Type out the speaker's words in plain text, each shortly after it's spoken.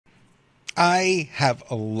I have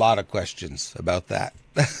a lot of questions about that.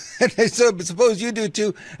 So suppose you do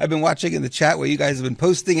too. I've been watching in the chat where you guys have been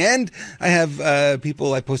posting, and I have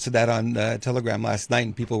people. I posted that on Telegram last night,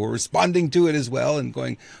 and people were responding to it as well and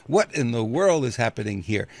going, "What in the world is happening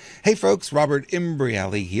here?" Hey, folks, Robert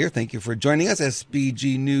Imbriali here. Thank you for joining us,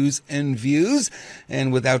 SBG News and Views.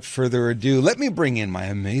 And without further ado, let me bring in my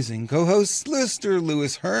amazing co-host, Mr.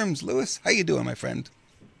 Lewis Herms. Lewis, how you doing, my friend?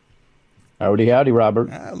 Howdy, howdy,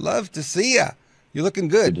 Robert. I love to see you. You're looking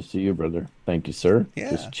Good good. to see you, brother. Thank you, sir.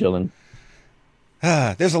 Yeah. Just chilling.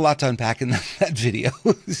 There's a lot to unpack in that video.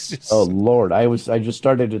 It's Oh just, Lord, I just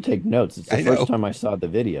started to take notes. It's the I first know. time I saw the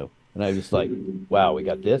video, and I was like, "Wow, we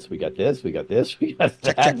got this, we got this, we got this, we got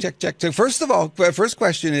Check, check, that." check, check. So first of all, first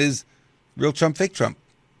question is real Trump, fake Trump.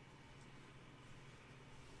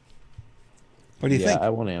 What do you Yeah, think? I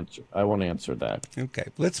won't answer that. Okay,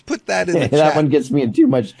 let's put that in the That chat. one gets me in too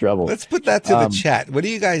much trouble. Let's put that to the Um, chat. What do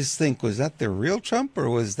you guys think? Was that the real Trump or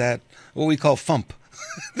was that what we call Fump,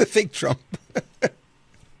 the fake Trump?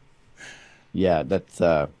 yeah, that's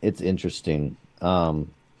it's interesting.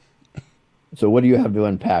 So what do you have to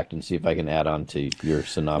unpack and see if I can add on to your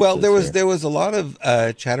Well, synopsis here? there was a lot of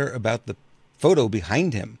chatter about the photo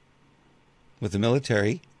behind him with the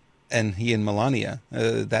military and he and Melania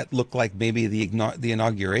that looked like maybe the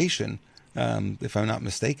inauguration, if I'm not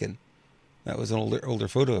mistaken. That was an older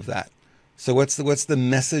photo of that. So what's the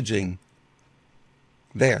messaging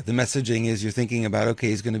there? The messaging is you're thinking about, okay,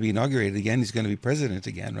 he's going to be inaugurated again, he's going to be president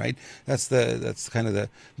again, right? That's kind of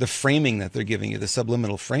the framing that they're giving you, the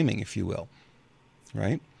subliminal framing, if you will,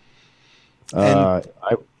 right? And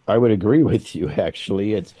I would agree with you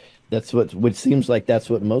actually. It's that's what which seems like that's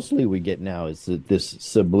what mostly we get now is this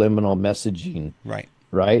subliminal messaging, right,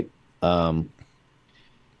 right? Um,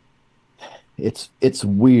 it's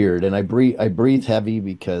weird, and I breathe heavy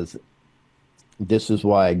because this is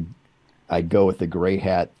why I go with the gray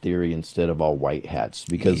hat theory instead of all white hats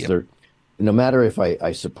because yep, they're no matter if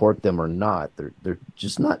I support them or not, they're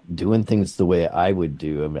just not doing things the way I would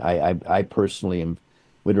do. I mean, I personally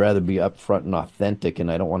would rather be upfront and authentic,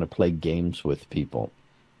 and I don't want to play games with people.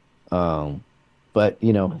 Um, but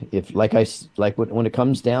you know, if like when it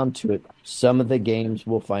comes down to it, some of the games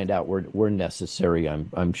we'll find out were necessary.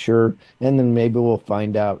 I'm sure, and then maybe we'll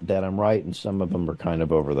find out that I'm right, and some of them are kind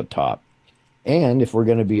of over the top. And if we're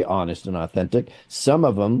going to be honest and authentic, some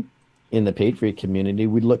of them in the Patriot community,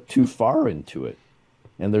 we look too far into it.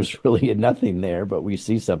 And there's really nothing there, but we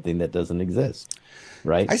see something that doesn't exist,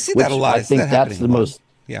 right? I see that a Which lot. I I see that think that's happening a the lot. most,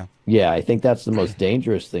 Yeah, yeah, I think that's the most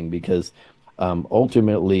dangerous thing because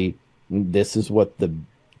ultimately, this is what the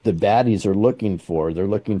baddies are looking for. They're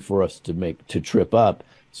looking for us to trip up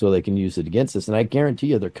so they can use it against us. And I guarantee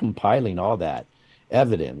you, they're compiling all that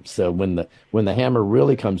evidence. So when the hammer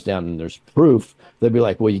really comes down and there's proof, they'll be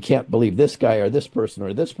like, well, you can't believe this guy or this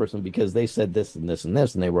person because they said this and this and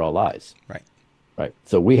this, and they were all lies. right. Right.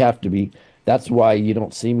 So we have to be, that's why you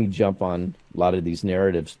don't see me jump on a lot of these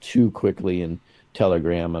narratives too quickly in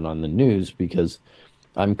Telegram and on the news because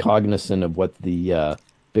I'm cognizant of what the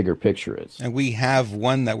bigger picture is. And we have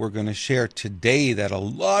one that we're going to share today that a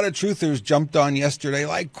lot of truthers jumped on yesterday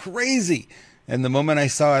like crazy. And the moment I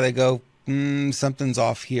saw it, I go, something's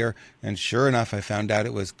off here. And sure enough, I found out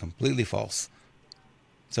it was completely false.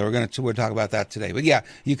 So we'll talk about that today. But yeah,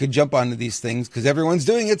 you could jump onto these things because everyone's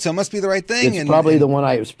doing it, so it must be the right thing. And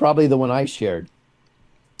It was probably the one I shared.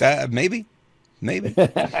 maybe, maybe.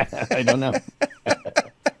 I don't know.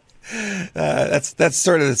 That's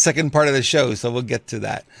sort of the second part of the show, so we'll get to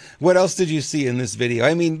that. What else did you see in this video?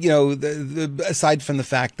 I mean, aside from the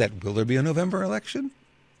fact that will there be a November election?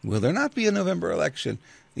 Will there not be a November election?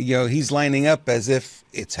 He's lining up as if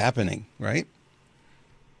it's happening, right?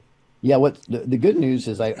 Yeah, what the good news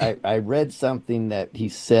is I read something that he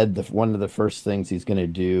said one of the first things he's going to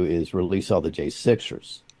do is release all the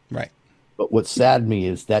J6ers. Right. But what saddened me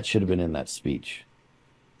is that should have been in that speech.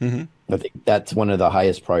 Mm-hmm. I think that's one of the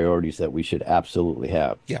highest priorities that we should absolutely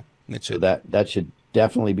have. Yeah, it So should. that should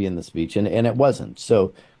definitely be in the speech, and it wasn't.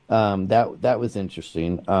 So that was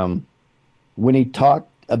interesting. When he talked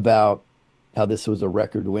about how this was a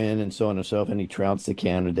record win and so on and so forth, and he trounced the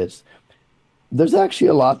candidates, there's actually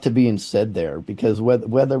a lot to being said there because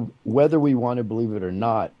whether we want to believe it or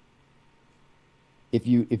not, if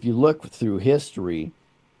you look through history,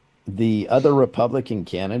 the other Republican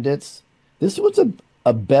candidates, this was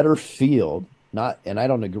a better field. Not, and I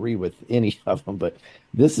don't agree with any of them, but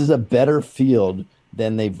this is a better field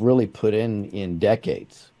than they've really put in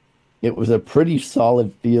decades. It was a pretty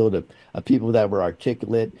solid field of people that were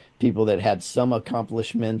articulate, people that had some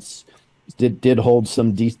accomplishments, did hold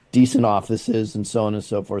some decent offices and so on and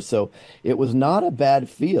so forth. So it was not a bad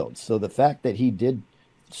field. So the fact that he did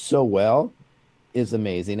so well is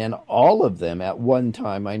amazing. And all of them at one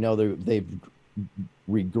time, I know they've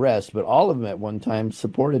regressed, but all of them at one time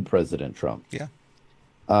supported President Trump. Yeah.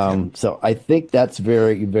 Yeah. So I think that's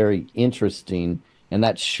very, very interesting. And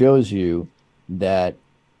that shows you that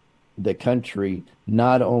the country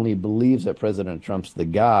not only believes that President Trump's the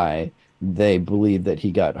guy, they believe that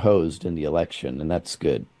he got hosed in the election. And that's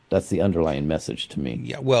good. That's the underlying message to me.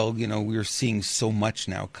 Yeah, well, we're seeing so much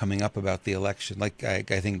now coming up about the election. Like I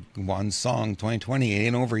think Juan's song 2020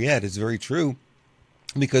 ain't over yet is very true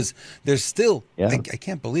because there's still, Yeah. I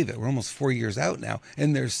can't believe it. We're almost 4 years out now,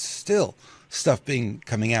 and there's still stuff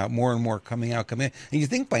coming out, more and more coming out, coming in. And you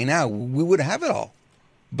think by now we would have it all.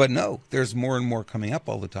 But no, there's more and more coming up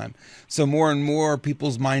all the time. So more and more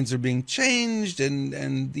people's minds are being changed, and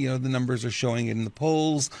the numbers are showing it in the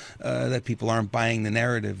polls that people aren't buying the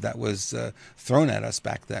narrative that was thrown at us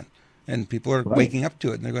back then, and people are Right. waking up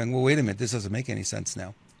to it and they're going, well, wait a minute, this doesn't make any sense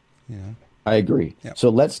now. You know? I agree. Yeah. So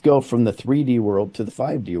let's go from the 3D world to the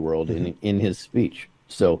 5D world Mm-hmm. in his speech.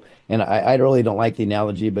 So, and I really don't like the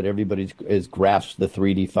analogy, but everybody's is grasped the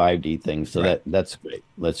 3D, 5D thing. So Right. that's great.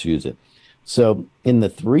 Let's use it. So in the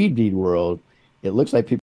 3D world, it looks like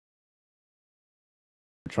people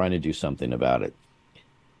are trying to do something about it.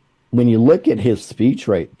 When you look at his speech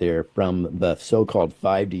right there from the so-called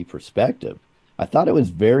 5D perspective, I thought it was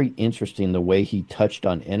very interesting the way he touched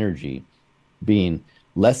on energy being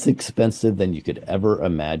less expensive than you could ever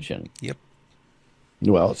imagine. Yep.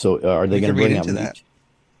 Well, so are they We going can to read bring out into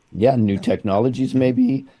that. new Yeah. technologies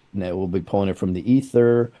maybe? And that we'll be pulling it from the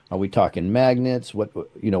ether. Are we talking magnets? What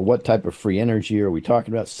type of free energy are we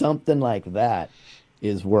talking about? Something like that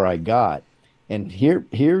is where I got. And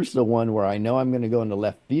here's the one where I know I'm going to go into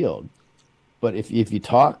left field. But if you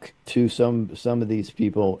talk to some of these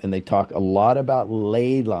people and they talk a lot about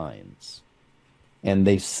ley lines, and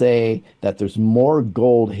they say that there's more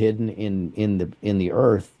gold hidden in the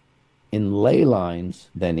earth in ley lines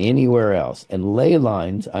than anywhere else. And ley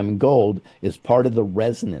lines, I mean, gold is part of the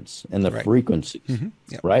resonance and the Right. frequencies,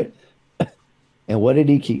 Yep. right? And what did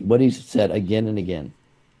he keep? What he said again and again?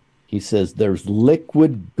 He says there's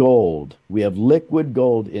liquid gold. We have liquid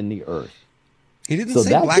gold in the earth. He didn't So say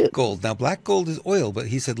that's black it. gold. Now, black gold is oil, but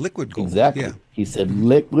he said liquid gold. Yeah. Exactly. He said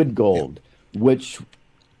liquid Yeah. gold, which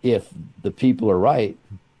if the people are right,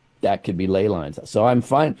 that could be ley lines. So I'm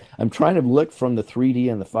fine. I'm trying to look from the 3D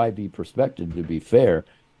and the 5D perspective to be fair.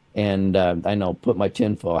 And I know put my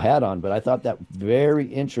tinfoil hat on, but I thought that very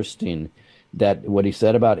interesting that what he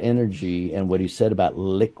said about energy and what he said about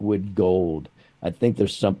liquid gold. I think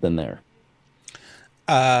there's something there.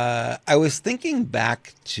 I was thinking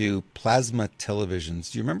back to plasma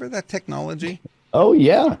televisions. Do you remember that technology? Oh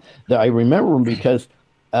yeah, I remember them because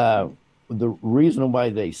uh, the reason why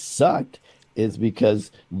they sucked is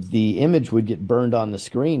because the image would get burned on the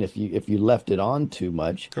screen if you left it on too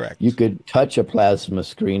much. You Correct. could touch a plasma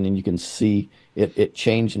screen and you can see it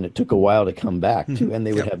change, and it took a while to come back too. And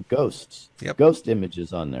they would Yep. have Yep. ghost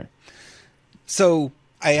images on there. So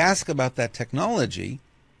I ask about that technology,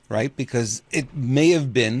 right? Because it may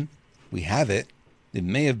have been, we have it, it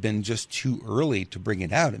may have been just too early to bring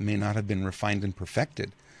it out. It may not have been refined and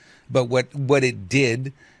perfected. But what it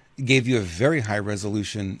did gave you a very high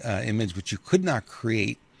resolution image, which you could not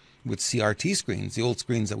create with CRT screens, the old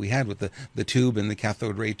screens that we had with the tube and the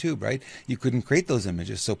cathode ray tube, right? You couldn't create those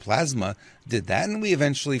images. So plasma did that, and we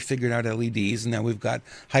eventually figured out LEDs, and now we've got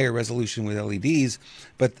higher resolution with LEDs.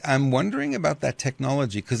 But I'm wondering about that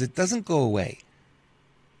technology because it doesn't go away,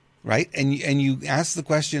 right? And you ask the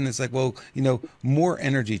question, it's like, well, more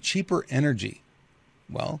energy, cheaper energy.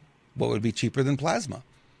 Well, what would be cheaper than plasma,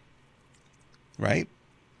 right?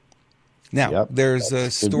 Now, Yep, there's a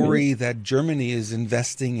that's good news. story that Germany is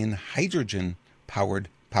investing in hydrogen powered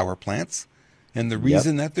power plants. And the Yep,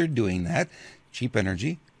 reason that they're doing that, cheap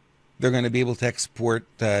energy, they're going to be able to export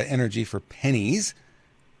energy for pennies,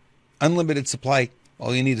 unlimited supply.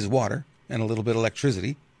 All you need is water and a little bit of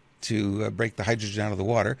electricity to break the hydrogen out of the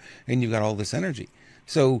water, and you've got all this energy.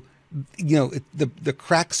 So, the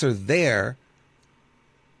cracks are there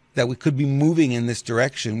that we could be moving in this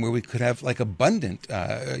direction where we could have like abundant,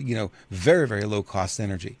 very, very low cost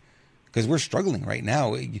energy. Because we're struggling right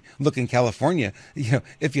now. You look in California,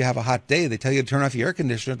 if you have a hot day, they tell you to turn off your air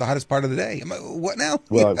conditioner at the hottest part of the day. I'm like, what now?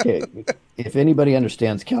 well, okay. If anybody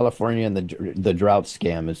understands California and the drought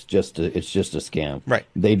scam, it's just a scam. Right,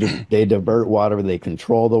 They divert water, they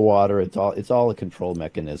control the water. It's all a control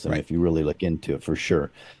mechanism right. if you really look into it for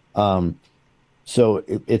sure. So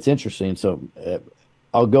it's interesting. So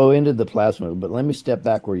I'll go into the plasma, but let me step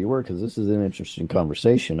back where you were because this is an interesting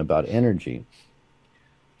conversation about energy.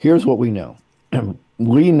 Here's what we know.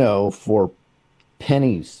 We know for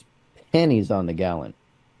pennies, pennies on the gallon,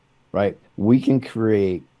 right? We can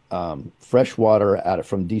create fresh water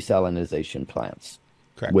from desalinization plants,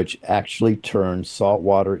 Correct. which actually turn salt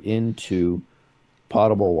water into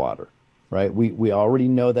potable water, right? We already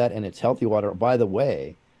know that, and it's healthy water. By the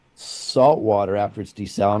way, salt water after it's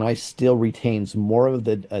desalinized still retains more of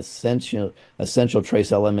the essential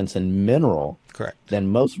trace elements and mineral Correct. than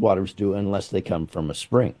most waters do unless they come from a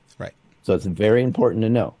spring. Right. So it's very important to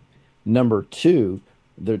know. Number two,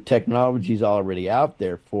 the technology is already out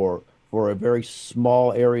there for a very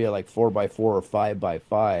small area like 4x4 or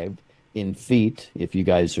 5x5 in feet. If you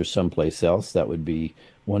guys are someplace else, that would be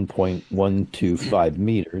 1.125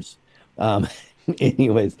 meters. Um,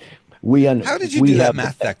 anyways, How did you we do that have the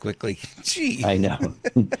math that quickly? Gee. I know.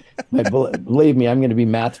 Believe me, I'm going to be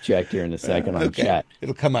math checked here in a second on Okay. chat.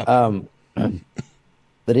 It'll come up. Um,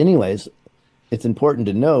 but anyways, it's important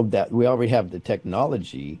to know that we already have the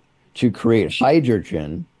technology to create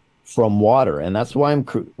hydrogen from water, and that's why I'm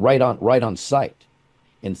right on site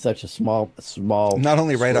in such a small Not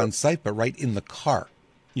only right square. on site, but right in the car.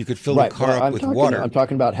 You could fill the Right. car Well, up with water. Yeah. I'm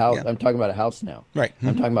talking about a house now. Right.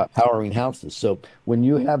 I'm talking about powering houses. So when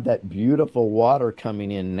you have that beautiful water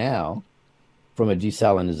coming in now from a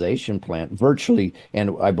desalinization plant, virtually,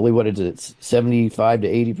 and I believe what is it, it's 75 to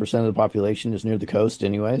 80% of the population is near the coast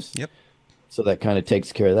anyways. Yep. So that kind of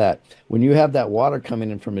takes care of that. When you have that water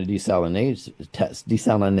coming in from a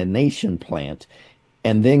desalination plant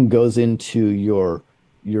and then goes into your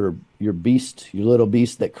beast, your little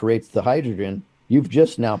beast that creates the hydrogen, you've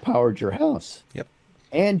just now powered your house Yep.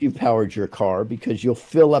 and you powered your car because you'll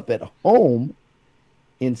fill up at home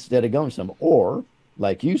instead of going some. Or,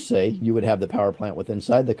 like you say, you would have the power plant with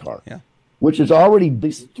inside the car, Yeah. which is already at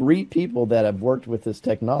least three people that have worked with this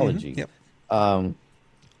technology. Yep. Um,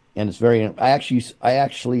 and it's very, I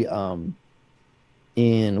actually,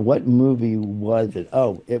 in what movie was it?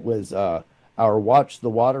 Oh, it was our Watch the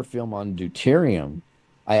Water film on deuterium.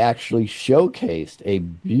 I actually showcased a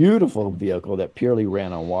beautiful vehicle that purely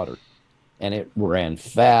ran on water, and it ran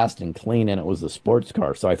fast and clean, and it was a sports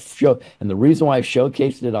car. So and the reason why I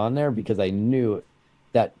showcased it on there because I knew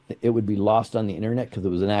that it would be lost on the internet because it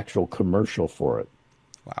was an actual commercial for it,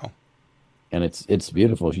 Wow. and it's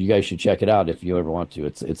beautiful. You guys should check it out if you ever want to.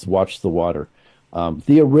 It's Watch the Water,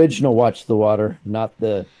 the original Watch the Water, not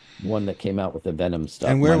the one that came out with the Venom stuff.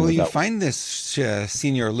 And where Mine will was you out find this,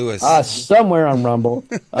 Senior Lewis? somewhere on Rumble.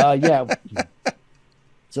 Yeah.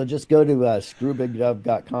 So just go to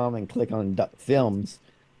screwbigdove.com and click on films,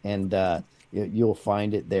 and you'll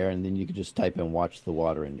find it there. And then you can just type in "Watch the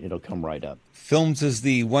Water" and it'll come right up. Films is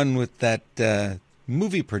the one with that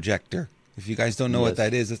movie projector. If you guys don't know what Yes.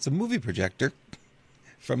 that is, it's a movie projector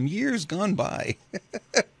from years gone by.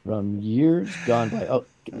 From years gone by. Oh,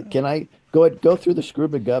 can I go through the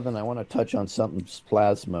Screwbig and I want to touch on something's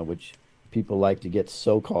plasma, which people like to get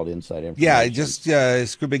so-called inside Yeah, information. just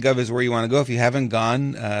ScrewBigGov is where you want to go. If you haven't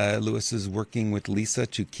gone, Lewis is working with Lisa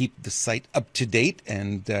to keep the site up to date.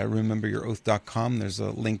 And rememberyouroath.com, there's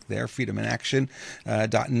a link there.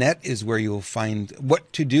 freedominaction.net is where you'll find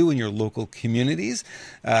what to do in your local communities.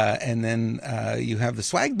 And then you have the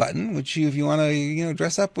swag button, which if you want to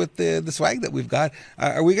dress up with the swag that we've got.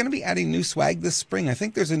 Are we going to be adding new swag this spring? I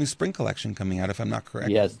think there's a new spring collection coming out, if I'm not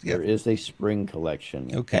correct. Yes, Yeah. there is a spring collection.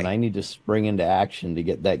 Okay. And I need to spring into action to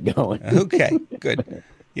get that going. Okay, good.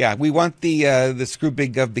 Yeah, we want the Screw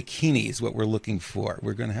Big Gov bikini is what we're looking for.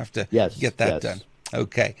 We're going to have to Yes, get that yes. done.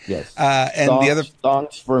 Okay. Yes. And the other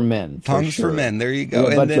thongs for men. thongs for sure. men. There you We go.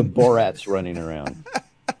 have a bunch And of then Borats running around.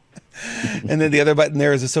 and then the other button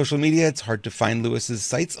there is a social media. It's hard to find Lewis's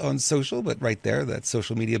sites on social, but right there, that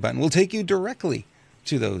social media button will take you directly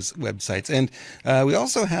to those websites. And we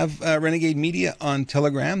also have Renegade Media on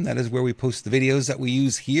Telegram. That is where we post the videos that we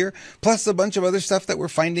use here, plus a bunch of other stuff that we're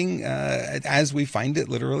finding as we find it,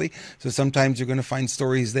 literally. So sometimes you're going to find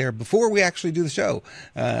stories there before we actually do the show.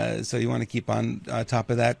 So you want to keep on top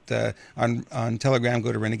of that. On Telegram,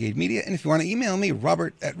 go to Renegade Media. And if you want to email me,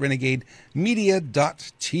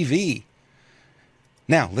 robert@renegademedia.tv.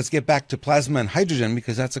 Now, let's get back to plasma and hydrogen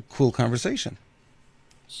because that's a cool conversation.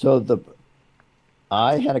 So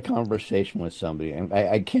I had a conversation with somebody, and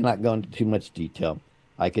I cannot go into too much detail.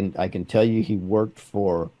 I can tell you he worked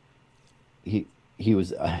for he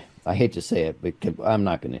was I hate to say it, but I'm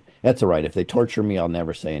not going to. That's all right. If they torture me, I'll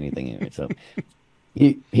never say anything anyway. So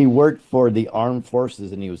he worked for the armed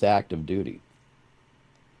forces and he was active duty,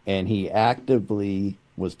 and he actively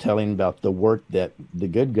was telling about the work that the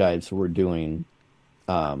good guys were doing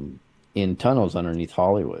in tunnels underneath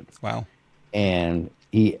Hollywood. Wow. And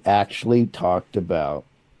he actually talked about,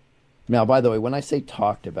 now, by the way, when I say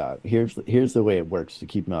talked about, here's the way it works to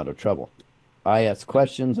keep him out of trouble. I ask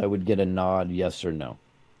questions, I would get a nod, yes or no,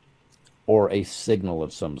 or a signal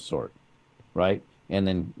of some sort, right? And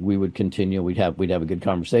then we would continue. We'd have a good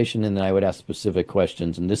conversation, and then I would ask specific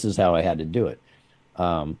questions, and this is how I had to do it.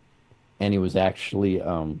 Um, and he was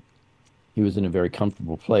in a very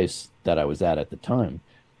comfortable place that I was at the time.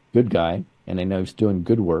 Good guy, and I know he's doing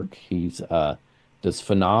good work. He's does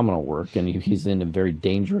phenomenal work, and he's in a very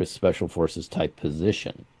dangerous special forces type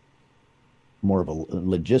position, more of a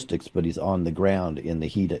logistics, but he's on the ground in the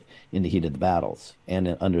heat of the battles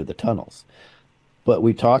and under the tunnels. But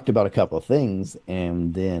we talked about a couple of things,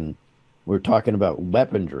 and then we're talking about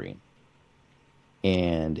weaponry,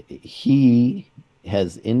 and he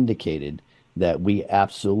has indicated that we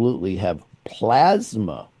absolutely have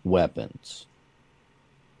plasma weapons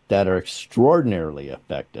that are extraordinarily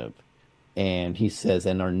effective. And he says,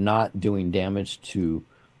 and are not doing damage to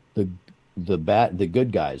the the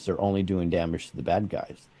good guys. They're only doing damage to the bad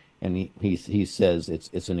guys. And he says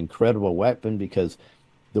it's an incredible weapon because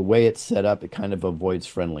the way it's set up, it kind of avoids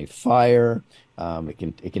friendly fire.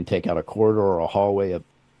 It can take out a corridor or a hallway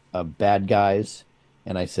of bad guys.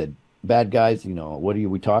 And I said, bad guys, what are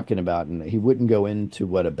we talking about? And he wouldn't go into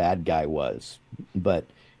what a bad guy was, but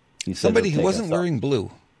he said Somebody it'll who take wasn't us up. wearing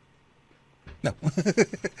blue. No,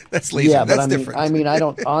 that's laser. Yeah, but That's different. I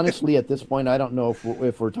don't honestly at this point I don't know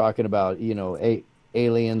if we're talking about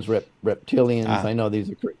aliens, reptilians. Ah, I know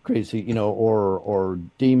these are crazy, or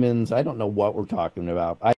demons. I don't know what we're talking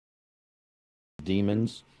about. I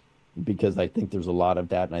demons because I think there's a lot of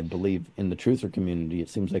that, and I believe in the truther community, it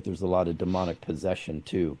seems like there's a lot of demonic possession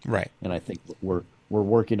too, right. and I think we're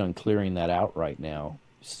working on clearing that out right now.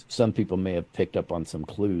 Some people may have picked up on some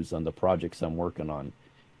clues on the projects I'm working on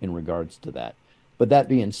in regards to that. But that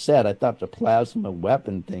being said, I thought the plasma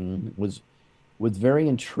weapon thing was very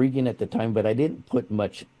intriguing at the time, but I didn't put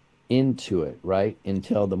much into it, right?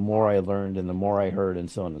 Until the more I learned and the more I heard and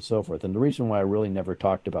so on and so forth. And the reason why I really never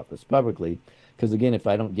talked about this publicly, because again, if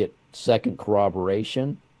I don't get second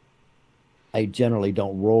corroboration, I generally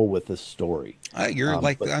don't roll with the story. You're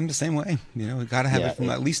like But I'm the same way. We got to have it yeah, from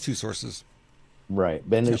at least two sources. right.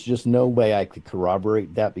 And Yep. there's just no way I could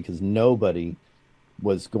corroborate that because nobody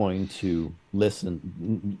was going to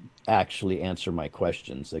actually answer my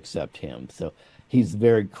questions except him. So he's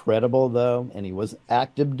very credible though, and he was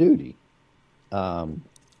active duty um,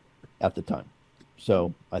 at the time.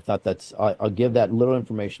 So I thought I'll give that little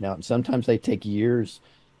information out. And sometimes I take years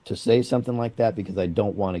to say something like that because I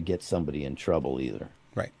don't want to get somebody in trouble either.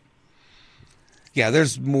 Right. Yeah,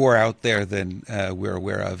 there's more out there than we're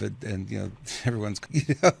aware of, and everyone's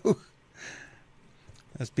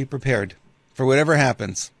let's be prepared for whatever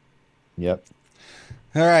happens. Yep.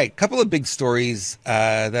 All right, couple of big stories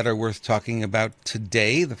that are worth talking about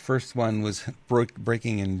today. The first one was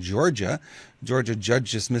breaking in Georgia. Georgia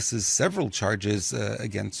judge dismisses several charges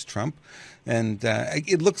against Trump. And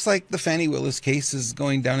it looks like the Fannie Willis case is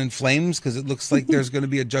going down in flames because it looks like there's going to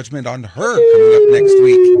be a judgment on her coming up next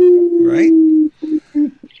week, right?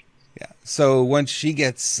 Yeah. So once she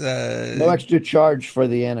gets... No extra charge for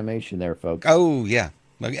the animation there, folks. oh, yeah.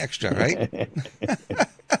 Like extra, right?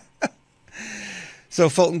 So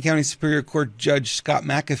Fulton County Superior Court Judge Scott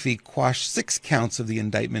McAfee quashed 6 counts of the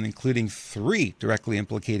indictment, including 3 directly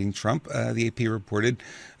implicating Trump. The AP reported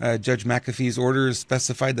Judge McAfee's orders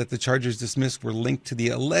specified that the charges dismissed were linked to the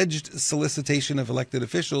alleged solicitation of elected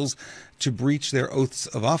officials to breach their oaths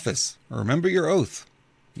of office. Remember your oath.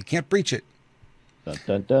 You can't breach it. Dun,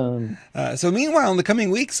 dun, dun. So meanwhile, in the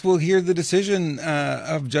coming weeks, we'll hear the decision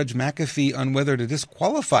of Judge McAfee on whether to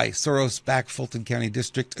disqualify Soros-backed Fulton County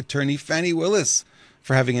District Attorney Fannie Willis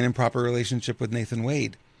for having an improper relationship with Nathan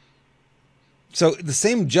Wade. So the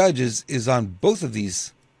same judge is on both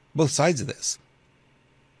sides of this.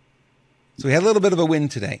 So we had a little bit of a win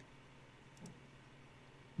today.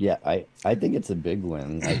 Yeah, I think it's a big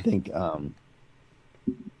win. I think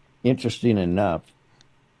interesting enough,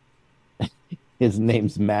 his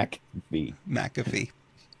name's McAfee. McAfee.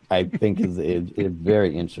 I think is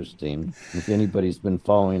very interesting. If anybody's been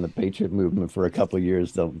following the Patriot movement for a couple of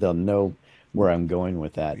years, they'll know where I'm going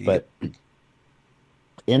with that. But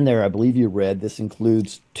in there, I believe you read this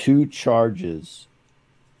includes 2 charges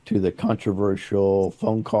to the controversial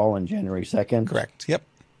phone call on January 2nd. Correct. Yep.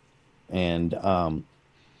 And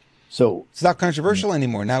so It's not controversial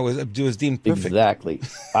anymore. Now it was deemed perfect. exactly,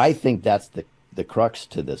 I think that's the crux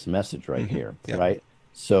to this message right here, Yep. right?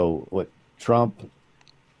 So what Trump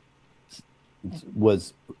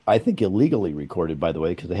was, I think, illegally recorded, by the way,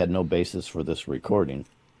 because they had no basis for this recording.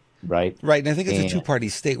 right? Right. And I think it's a And two-party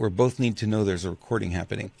state where both need to know there's a recording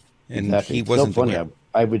happening. And exactly. he It's so wasn't funny. aware.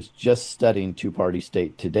 I was just studying two-party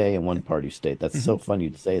state today and one-party state. That's Hmm. so funny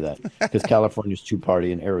to say that because California's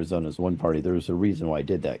two-party and Arizona's one-party. There was a reason why I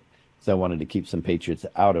did that because I wanted to keep some patriots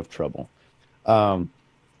out of trouble. Um,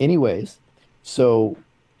 anyways, so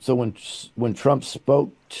when Trump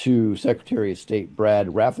spoke to Secretary of State Brad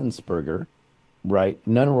Raffensperger, right?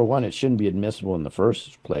 Number one, it shouldn't be admissible in the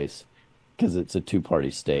first place because it's a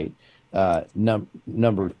two-party state.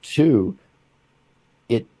 Number two,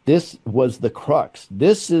 this was the crux.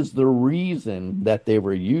 This is the reason that they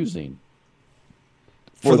were using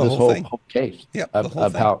For for the this whole thing. whole case Yep, the whole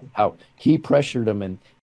of thing. how he pressured them and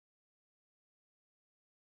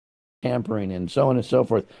tampering and so on and so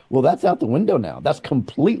forth. Well, that's out the window now. That's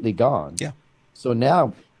completely gone. Yeah, So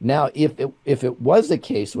now if it was a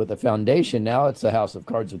case with a foundation, now it's a house of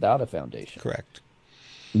cards without a foundation. correct.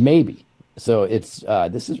 Maybe. So it's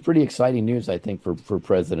this is pretty exciting news, I think, for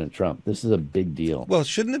President Trump. This is a big deal. Well, it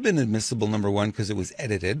shouldn't have been admissible, number one, because it was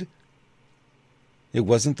edited. It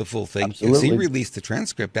wasn't the full thing. Because he Absolutely. released the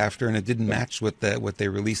transcript after, and it didn't match what they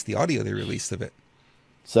released, the audio they released of it.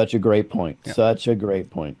 Such a great point. Yeah. Such a great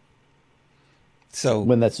point. So,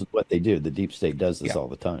 When that's what they do. The deep state does this yeah, all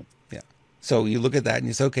the time. yeah. So you look at that and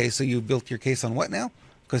you say, okay, so you built your case on what now?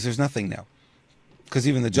 Because there's nothing now. Because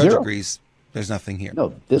even the judge Zero. agrees there's nothing here.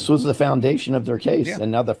 No, this was the foundation of their case, Yeah.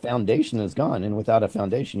 and now the foundation is gone. And without a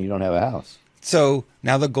foundation, you don't have a house. So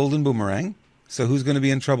now the golden boomerang. So who's going to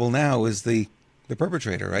be in trouble now is the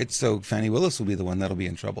perpetrator, right? So Fannie Willis will be the one that'll be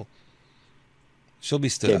in trouble. She'll be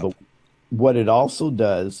stood Okay, up. but what it also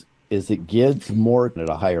does is it gives more at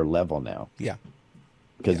a higher level now Yeah.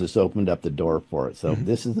 because Yeah. it's opened up the door for it. So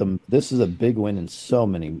Mhm. this is a big win in so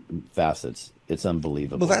many facets. It's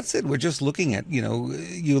unbelievable. Well, that's it. We're just looking at,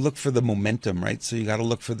 you look for the momentum, right? So you got to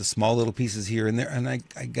look for the small little pieces here and there. And I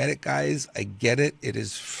get it, guys. I get it. It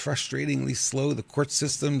is frustratingly slow. The court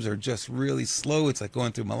systems are just really slow. It's like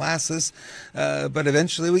going through molasses. But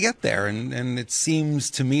eventually we get there. And it seems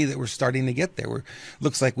to me that we're starting to get there.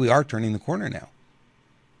 Looks like we are turning the corner now.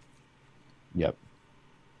 Yep.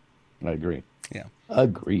 I agree. Yeah.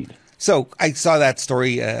 Agreed. So I saw that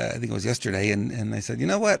story, I think it was yesterday, and I said, you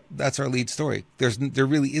know what? That's our lead story. There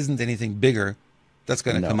really isn't anything bigger that's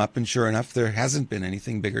going to come No, up. And sure enough, there hasn't been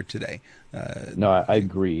anything bigger today. no, I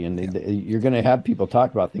agree. And Yeah. you're going to have people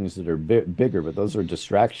talk about things that are bigger, but those are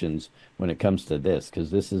distractions when it comes to this, because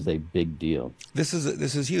this is a big deal. This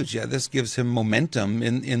is huge. Yeah, this gives him momentum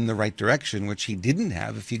in the right direction, which he didn't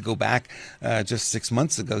have. If you go back just 6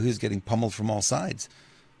 months ago, he was getting pummeled from all sides,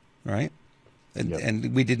 right? Yep.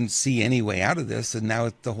 And we didn't see any way out of this. And now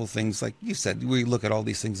the whole thing's like you said, we look at all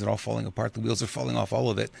these things that are all falling apart. The wheels are falling off, all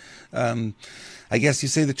of it. I guess you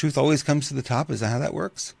say the truth always comes to the top. Is that how that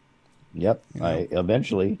works? Yep. You know? I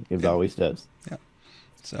eventually it Yeah. always does. Yeah.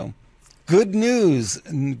 So good news.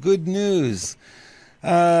 Good news.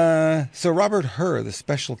 So Robert Hur, the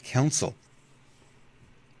special counsel.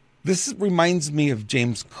 This reminds me of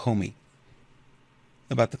James Comey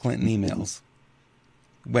about the Clinton emails,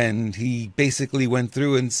 when he basically went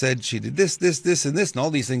through and said she did this, this, this, and this, and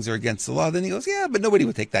all these things are against the law. Then he goes, yeah, but nobody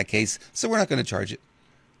would take that case, so we're not going to charge it.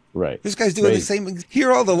 Right. This guy's doing the Right. same.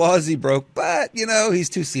 Here are all the laws he broke, but, he's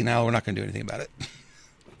too senile. We're not going to do anything about it.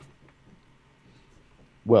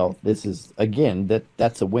 Well, this is again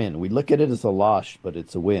that's a win. We look at it as a loss, but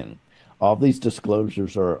it's a win. All these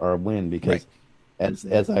disclosures are a win because Right.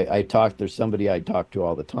 as I talk, there's somebody I talk to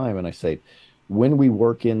all the time, and I say, when we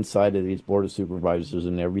work inside of these board of supervisors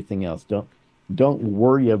and everything else, don't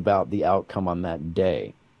worry about the outcome on that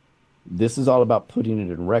day. This is all about putting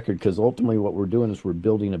it in record because ultimately what we're doing is we're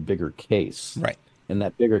building a bigger case. Right. And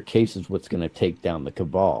that bigger case is what's going to take down the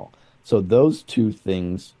cabal. So those two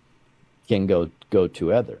things can go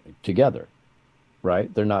together,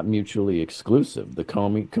 right? They're not mutually exclusive. The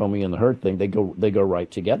Comey and the Hurt thing, they go right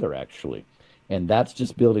together actually. And that's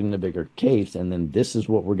just building a bigger case. And then this is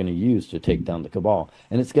what we're going to use to take down the cabal.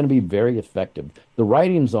 And it's going to be very effective. The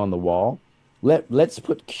writing's on the wall. Let's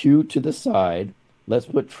put Q to the side. Let's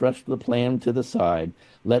put trust the plan to the side.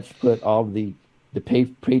 Let's put all the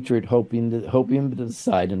patriot hoping to the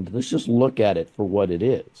side, and let's just look at it for what it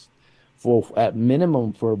is. For at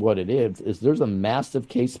minimum, for what it is there's a massive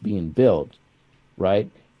case being built, right?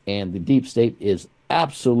 And the deep state is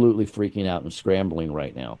absolutely freaking out and scrambling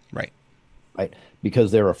right now, Right. right?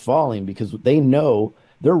 Because they're falling because they know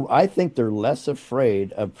I think they're less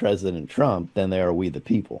afraid of President Trump than they are we the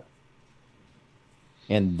people.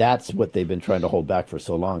 And that's what they've been trying to hold back for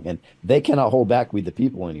so long. And they cannot hold back we the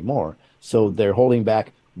people anymore. So they're holding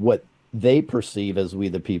back what they perceive as we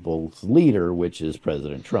the people's leader, which is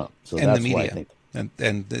President Trump. So And the that's why I media. think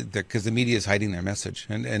and because the media is hiding their message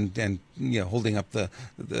and holding up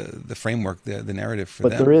the framework, the narrative for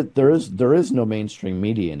But them. there is no mainstream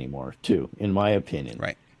media anymore, too, in my opinion.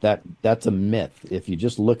 Right. That's a myth. If you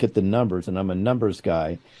just look at the numbers, and I'm a numbers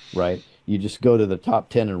guy, right? You just go to the top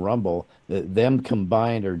 10 in Rumble, them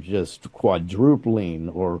combined are just quadrupling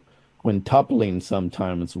or quintupling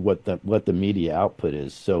sometimes what the media output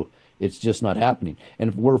is. So it's just not happening.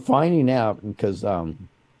 And we're finding out because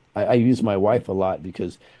I use my wife a lot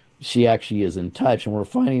because she actually is in touch, and we're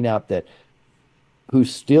finding out that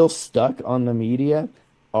who's still stuck on the media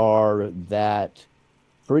are that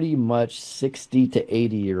pretty much 60 to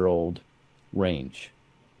 80-year-old range.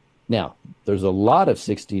 Now, there's a lot of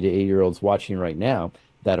 60 to 80-year-olds watching right now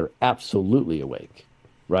that are absolutely awake,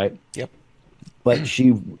 right? Yep. But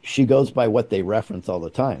she goes by what they reference all the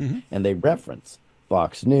time, Mm-hmm. and they reference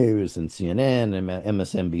Fox News and CNN and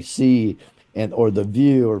MSNBC and or The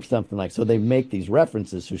View or something like. So they make these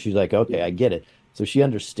references. So she's like, okay, I get it. So she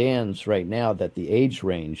understands right now that the age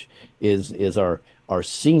range is our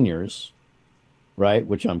seniors, right?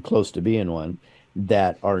 Which I'm close to being one,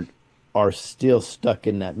 that are still stuck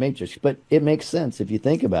in that matrix. But it makes sense if you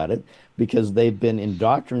think about it, because they've been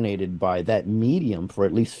indoctrinated by that medium for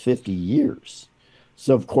at least 50 years.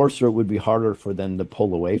 So of course it would be harder for them to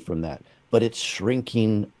pull away from that. But it's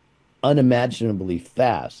shrinking unimaginably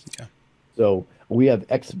fast. Yeah. So we have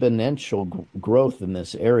exponential growth in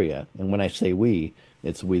this area. And when I say we,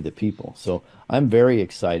 it's we the people. So I'm very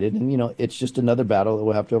excited. And, it's just another battle that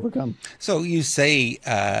we'll have to overcome. So you say,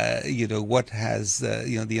 what has,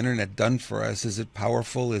 the internet done for us? Is it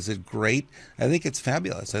powerful? Is it great? I think it's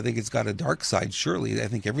fabulous. I think it's got a dark side, surely. I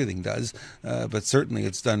think everything does. But certainly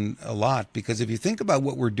it's done a lot, because if you think about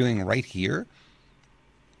what we're doing right here,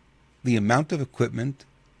 the amount of equipment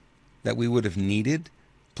that we would have needed,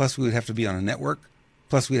 plus we would have to be on a network,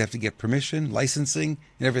 plus we'd have to get permission, licensing,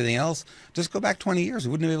 and everything else. Just go back 20 years.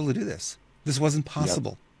 We wouldn't have been able to do this. This wasn't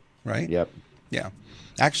possible, right? Yep. Yeah.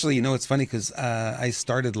 Actually, it's funny because I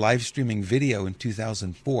started live streaming video in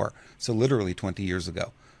 2004, so literally 20 years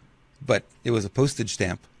ago. But it was a postage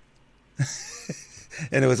stamp.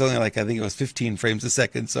 And it was only I think it was 15 frames a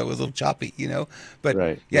second, so it was a little choppy, But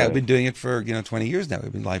Right, yeah, right. I've been doing it for 20 years now.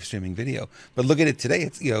 We've been live streaming video. But look at it today.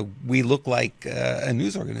 It's we look like a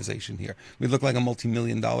news organization here. We look like a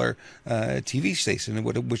multi-million-dollar TV station,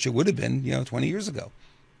 which it would have been 20 years ago,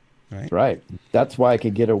 right? Right. That's why I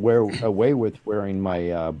could get away with wearing my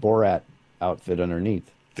Borat outfit underneath.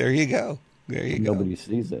 There you go. There you go. Nobody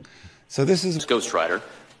sees it. So this is ghostwriter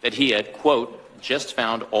that he had, quote, just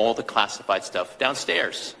found all the classified stuff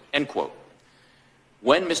downstairs, end quote.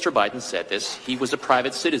 When Mr. Biden said this, he was a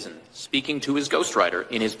private citizen speaking to his ghostwriter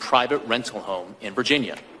in his private rental home in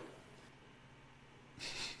Virginia.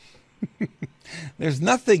 There's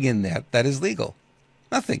nothing in that is legal.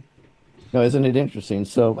 Nothing. No, isn't it interesting?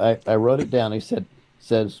 So I wrote it down. He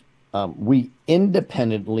says we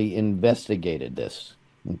independently investigated this.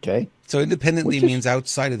 Okay. So independently Which is- means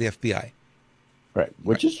outside of the FBI. Right,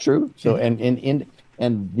 which is true. So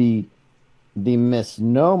and the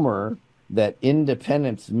misnomer that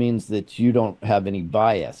independence means that you don't have any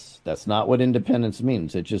bias. That's not what independence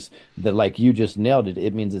means. It just that, like you just nailed it.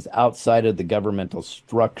 It means it's outside of the governmental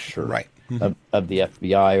structure Right. of the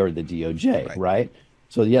FBI or the DOJ, right?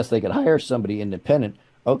 So yes, they could hire somebody independent.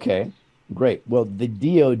 Okay, great. Well, the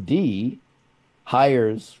DOD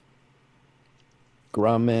hires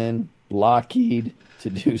Grumman, Lockheed to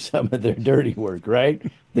do some of their dirty work, right?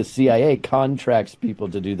 The CIA contracts people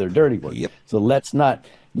to do their dirty work. Yep. So let's not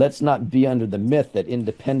be under the myth that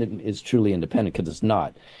independent is truly independent, because it's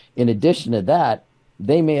not. In addition to that,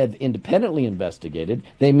 they may have independently investigated,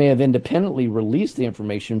 they may have independently released the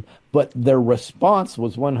information, but their response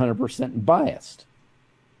was 100% biased.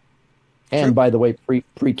 And True. by the way,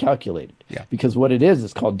 pre-calculated. Yeah. Because what it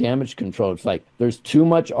is called damage control. It's like there's too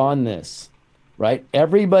much on this, right?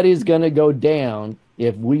 Everybody's going to go down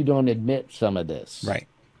if we don't admit some of this. Right.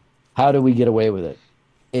 How do we get away with it?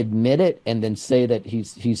 Admit it and then say that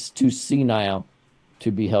he's too senile to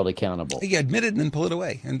be held accountable. Yeah, admit it and then pull it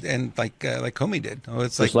away, and like Comey did. Oh,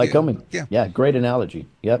 it's Just like Comey. Yeah. Yeah, great analogy.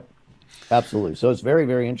 Yep. Absolutely. So it's very,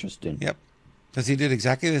 very interesting. Yep. Because he did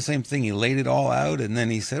exactly the same thing. He laid it all out, and then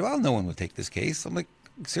he said, "Well, no one would take this case." I'm like,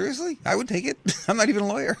 seriously? I would take it. I'm not even a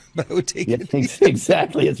lawyer, but I would take it.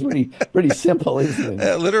 Exactly. It's pretty simple, isn't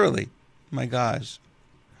it? Literally. My gosh.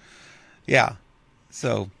 Yeah.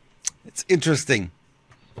 So it's interesting.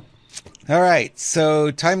 All right. So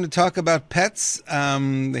time to talk about pets.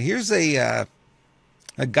 Here's a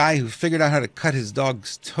guy who figured out how to cut his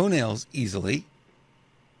dog's toenails easily.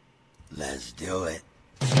 Let's do it.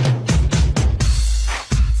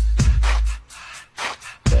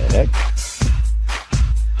 heck?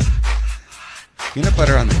 Peanut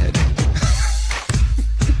butter on the head.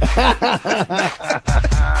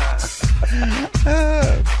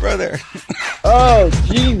 Brother. Oh,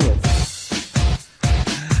 genius.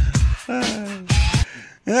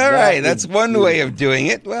 All right, that's one way of doing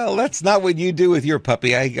it. Well, that's not what you do with your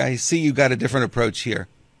puppy. I see you got a different approach here.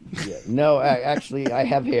 Yeah, no, actually, I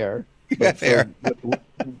have hair. You have hair.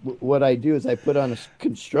 What I do is I put on a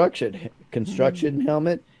construction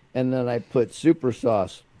helmet, and then I put super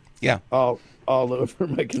sauce Yeah. all over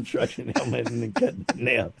my construction helmet and then cut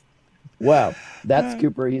nails. Wow, that's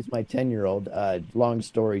Cooper. He's my 10-year-old. Long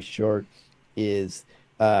story short, is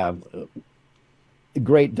a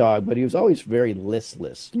great dog, but he was always very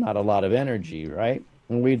listless, not a lot of energy, right?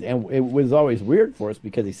 And it was always weird for us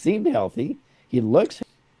because he seemed healthy, he looks,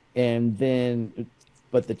 and then,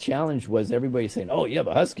 but the challenge was everybody saying, "Oh, you have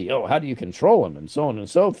a husky. Oh, how do you control him?" and so on and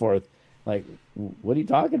so forth. Like, what are you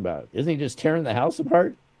talking about? Isn't he just tearing the house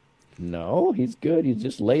apart? No, he's good. He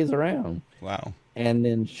just lays around. Wow. And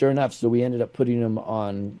then, sure enough, so we ended up putting him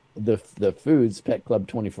on the foods, Pet Club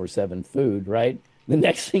 24/7 food, right? The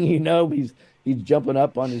next thing you know, he's jumping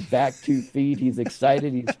up on his back 2 feet. He's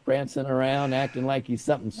excited. He's prancing around, acting like he's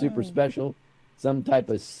something super special, some type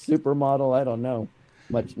of supermodel. I don't know.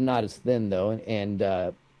 Much, not as thin though. And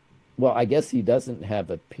well, I guess he doesn't have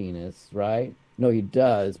a penis, right? No, he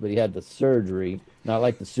does, but he had the surgery. Not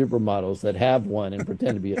like the supermodels that have one and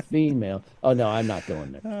pretend to be a female. Oh no, I'm not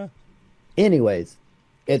going there. Anyways,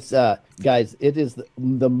 it's guys, it is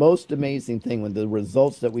the most amazing thing when the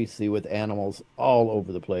results that we see with animals all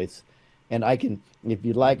over the place. And I can, if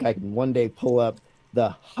you'd like, I can one day pull up the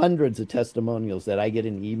hundreds of testimonials that I get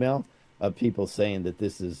in email of people saying that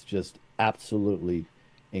this is just absolutely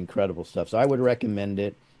incredible stuff. So I would recommend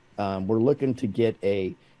it. We're looking to get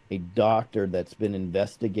a doctor that's been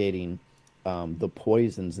investigating the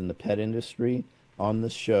poisons in the pet industry on the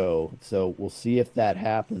show. So we'll see if that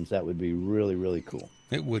happens. That would be really, really cool.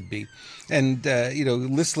 It would be. And,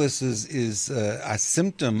 listless is a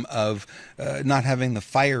symptom of not having the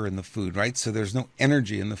fire in the food, right? So there's no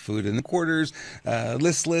energy in the food. In the quarters,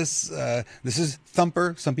 listless. This is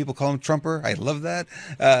Thumper. Some people call him Trumper. I love that.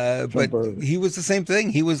 But he was the same thing.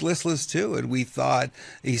 He was listless too. And we thought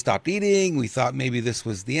he stopped eating. We thought maybe this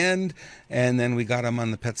was the end. And then we got him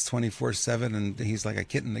on the Pets 24/7 and he's like a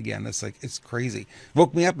kitten again. It's crazy.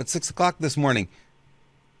 Woke me up at 6 o'clock this morning.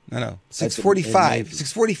 No, 6:45.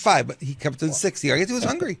 6:45, but he kept it 60. I guess he was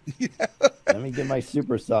hungry. Let me get my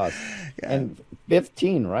super sauce. Yeah. And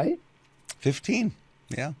 15, right? 15.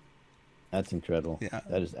 Yeah. That's incredible. Yeah.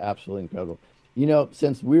 That is absolutely incredible. You know,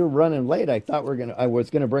 since we were running late, I thought I was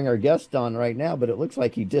gonna bring our guest on right now, but it looks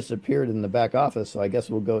like he disappeared in the back office, so I guess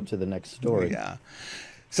we'll go to the next story. Yeah.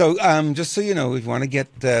 So just so you know, if you want to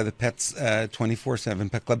get the Pets 24/7,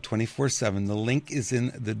 Pet Club 24/7, the link is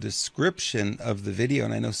in the description of the video.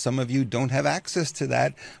 And I know some of you don't have access to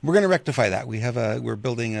that. We're going to rectify that. We're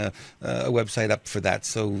building a website up for that.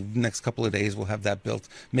 So next couple of days, we'll have that built,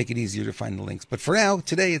 make it easier to find the links. But for now,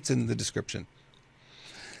 today, it's in the description.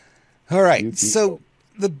 All right. So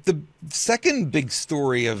the second big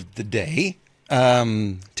story of the day,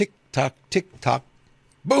 Tik-Tok,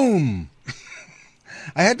 boom.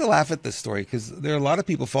 I had to laugh at this story because there are a lot of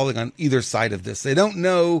people falling on either side of this. They don't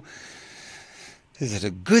know, is it a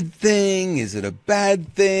good thing? Is it a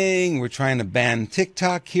bad thing? We're trying to ban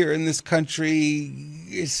TikTok here in this country.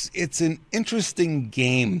 It's an interesting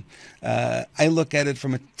game. I look at it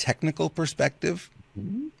from a technical perspective.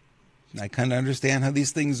 I kind of understand how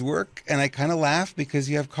these things work, and I kind of laugh because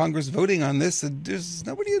you have Congress voting on this, and there's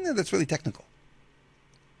nobody in there that's really technical.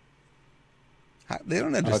 They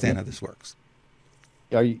don't understand how this works.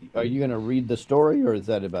 Are you going to read the story, or is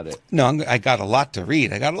that about it? No, I got a lot to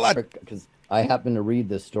read. Because I happen to read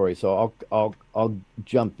this story, so I'll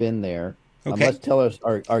jump in there. Okay. Let's tell us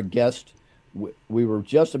our guest. We were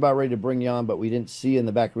just about ready to bring you on, but we didn't see you in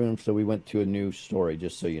the back room, so we went to a new story.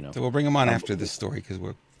 Just so you know. So we'll bring him on after this story because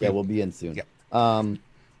we'll be in soon. Yeah.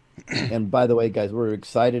 And by the way, guys, we're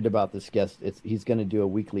excited about this guest. He's going to do a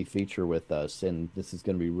weekly feature with us, and this is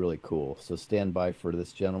going to be really cool. So stand by for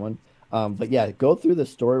this gentleman. But yeah, go through the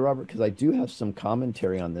story, Robert, because I do have some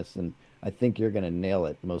commentary on this, and I think you're going to nail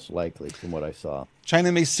it, most likely, from what I saw.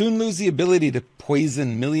 China may soon lose the ability to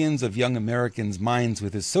poison millions of young Americans' minds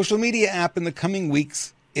with his social media app in the coming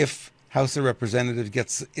weeks if House of Representatives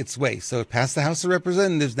gets its way. So it passed the House of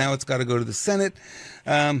Representatives. Now it's got to go to the Senate.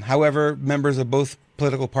 However, members of both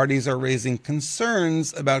political parties are raising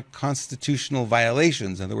concerns about constitutional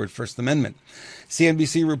violations, in other words, First Amendment.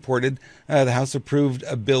 CNBC reported the House approved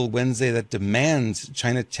a bill Wednesday that demands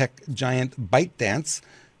China tech giant ByteDance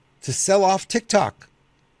to sell off TikTok.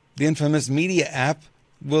 The infamous media app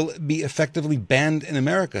will be effectively banned in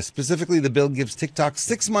America. Specifically, the bill gives TikTok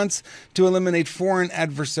 6 months to eliminate foreign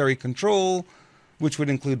adversary control, which would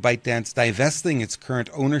include ByteDance divesting its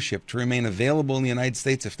current ownership to remain available in the United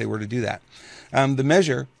States if they were to do that. The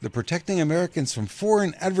measure, the Protecting Americans from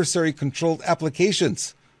Foreign Adversary-Controlled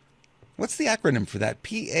Applications. What's the acronym for that?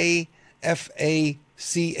 PAFACA.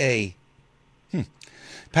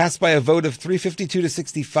 Passed by a vote of 352 to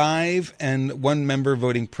 65 and one member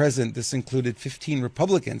voting present. This included 15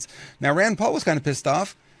 Republicans. Now, Rand Paul was kind of pissed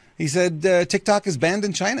off. He said TikTok is banned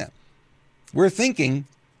in China. We're thinking,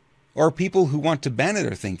 or people who want to ban it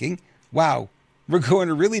are thinking, wow, we're going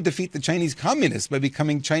to really defeat the Chinese communists by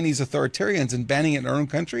becoming Chinese authoritarians and banning it in our own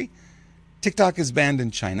country. TikTok is banned in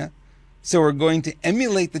China. So we're going to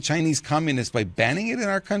emulate the Chinese communists by banning it in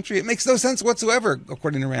our country? It makes no sense whatsoever,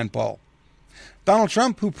 according to Rand Paul. Donald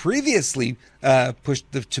Trump, who previously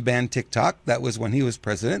pushed to ban TikTok, that was when he was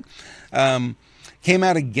president, came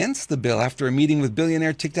out against the bill after a meeting with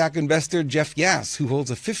billionaire TikTok investor Jeff Yass, who holds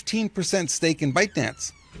a 15% stake in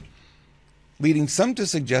ByteDance, leading some to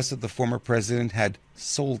suggest that the former president had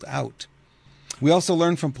sold out. We also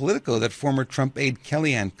learned from Politico that former Trump aide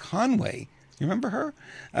Kellyanne Conway, you remember her,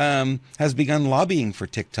 has begun lobbying for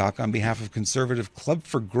TikTok on behalf of conservative Club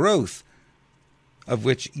for Growth, of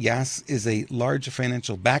which Yass is a large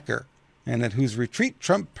financial backer, and at whose retreat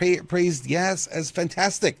Trump praised Yass as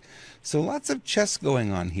fantastic. So lots of chess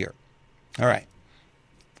going on here. All right.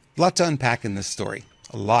 A lot to unpack in this story.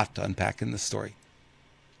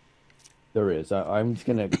 There is. I'm just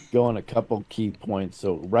going to go on a couple key points.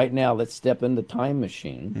 So right now, let's step in the time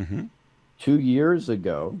machine. Mm-hmm.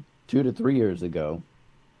 2 to 3 years ago,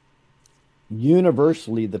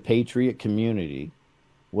 universally, the patriot community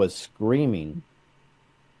was screaming,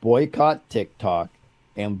 boycott TikTok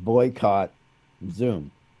and boycott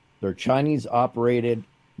Zoom. They're Chinese operated.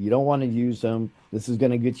 You don't want to use them. This is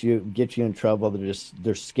going to get you in trouble.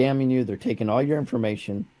 They're scamming you. They're taking all your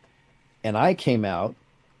information. And I came out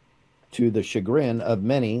to the chagrin of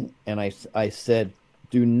many, and I said,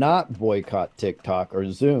 do not boycott TikTok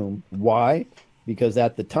or Zoom. Why? Because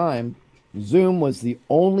at the time, Zoom was the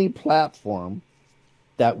only platform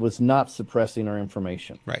that was not suppressing our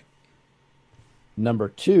information. Right. Number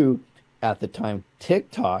two, at the time,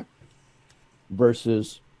 TikTok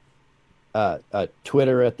versus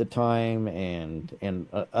Twitter at the time and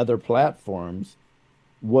other platforms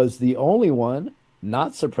was the only one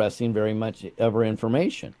not suppressing very much of our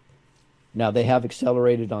information. Now, they have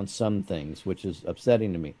accelerated on some things, which is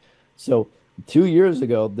upsetting to me. So 2 years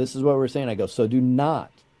ago, this is what we're saying. I go, so do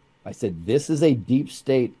not. I said, this is a deep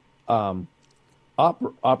state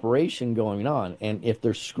operation going on. And if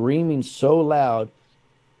they're screaming so loud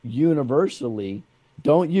universally,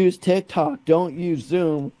 don't use TikTok, don't use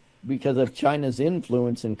Zoom because of China's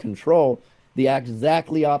influence and control, the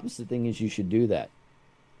exactly opposite thing is you should do that.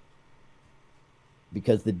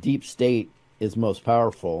 Because the deep state is most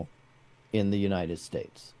powerful in the United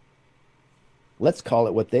States. Let's call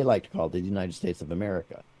it what they like to call the United States of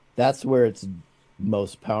America. That's where it's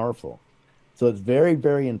most powerful. So it's very,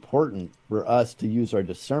 very important for us to use our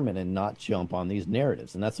discernment and not jump on these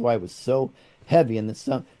narratives. And that's why it was so heavy. And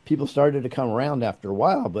some people started to come around after a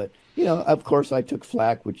while. But, you know, of course, I took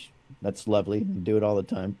flack, which that's lovely. I do it all the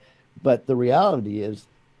time. But the reality is,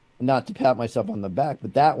 not to pat myself on the back,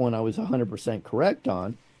 but that one I was 100% correct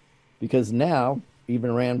on, because now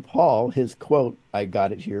even Rand Paul, his quote, I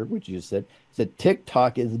got it here, which you said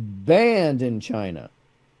TikTok is banned in China.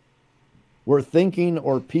 We're thinking,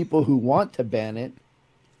 or people who want to ban it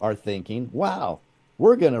are thinking, wow,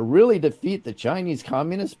 we're going to really defeat the Chinese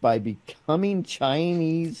communists by becoming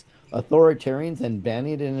Chinese authoritarians and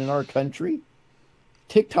banning it in our country.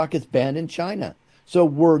 TikTok is banned in China. So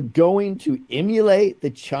we're going to emulate the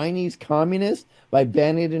Chinese communists by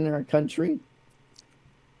banning it in our country.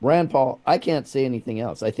 Rand Paul, I can't say anything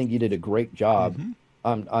else. I think you did a great job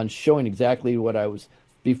on showing exactly what I was.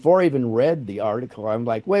 Before I even read the article, I'm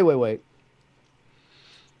like, wait.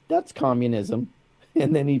 That's communism.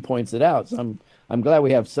 And then he points it out. So I'm glad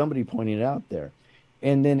we have somebody pointing it out there.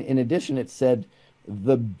 And then in addition, it said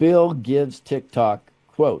the bill gives TikTok,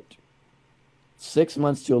 quote, 6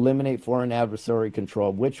 months to eliminate foreign adversary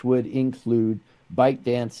control, which would include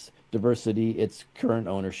ByteDance diversity, its current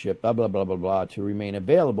ownership, blah, blah, blah, blah, blah, to remain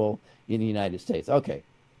available in the United States. Okay,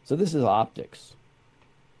 so this is optics.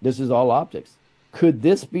 This is all optics. Could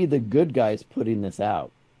this be the good guys putting this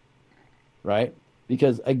out? Right?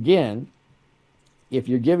 Because again, if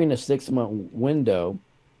you're giving a 6-month window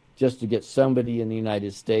just to get somebody in the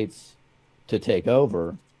United States to take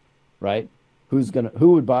over, right? Who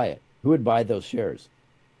would buy it? Who would buy those shares?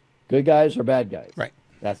 Good guys or bad guys? Right.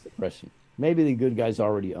 That's the question. Maybe the good guys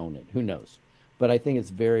already own it. Who knows? But I think it's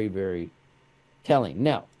very, very telling.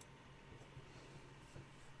 Now,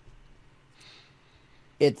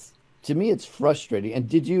 it's to me, it's frustrating.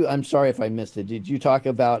 And I'm sorry if I missed it. Did you talk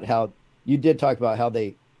about how you did talk about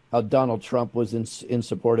how Donald Trump was in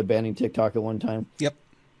support of banning TikTok at one time? Yep.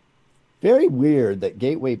 Very weird that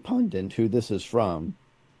Gateway Pundit, who this is from,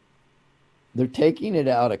 they're taking it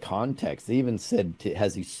out of context. They even said,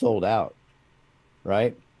 has he sold out?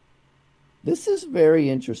 Right? This is very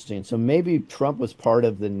interesting. So maybe Trump was part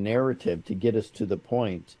of the narrative to get us to the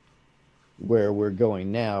point where we're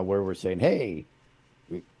going now, where we're saying, hey,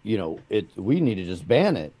 we need to just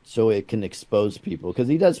ban it so it can expose people, because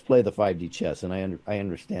he does play the 5D chess, and I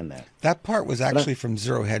understand that. That part was actually from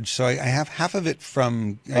Zero Hedge. So I have half of it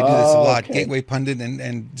from, I do this a lot, okay. Gateway Pundit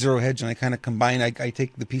and Zero Hedge, and I kind of combine, I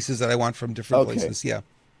take the pieces that I want from different places. Yeah.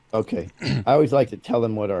 Okay. I always like to tell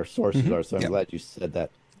them what our sources are, so I'm glad you said that.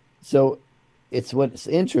 So what's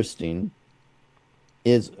interesting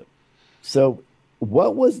is, so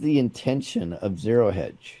what was the intention of Zero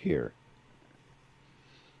Hedge here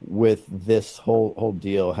with this whole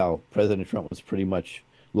deal, how President Trump was pretty much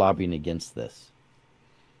lobbying against this?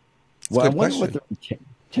 Well, I wonder what the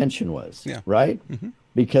intention was, right?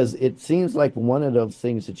 Because it seems like one of those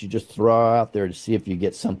things that you just throw out there to see if you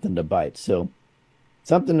get something to bite. So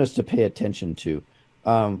something is to pay attention to.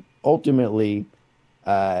 Ultimately,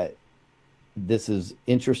 this is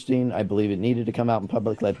interesting. I believe it needed to come out in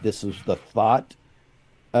public. Like, this was the thought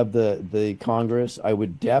of the Congress. I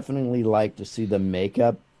would definitely like to see the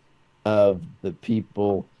makeup of the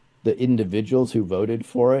people, the individuals who voted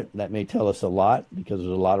for it. That may tell us a lot, because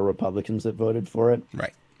there's a lot of Republicans that voted for it.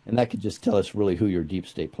 Right. And that could just tell us really who your deep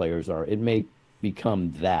state players are. It may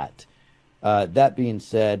become that. That being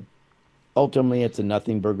said, ultimately it's a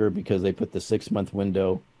nothing burger, because they put the 6-month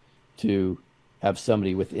window to have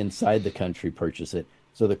somebody with inside the country purchase it.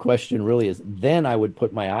 So the question really is, then I would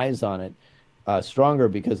put my eyes on it stronger,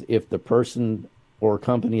 because if the person or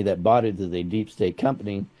company that bought it is a deep state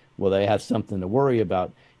company, well, they have something to worry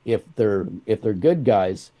about. If they're good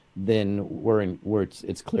guys, then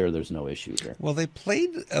it's clear there's no issue here. Well, they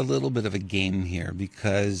played a little bit of a game here,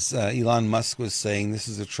 because Elon Musk was saying this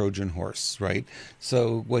is a Trojan horse, right?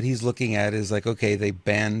 So what he's looking at is like, okay, they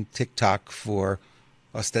banned TikTok for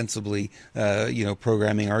ostensibly,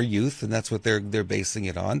 programming our youth, and that's what they're basing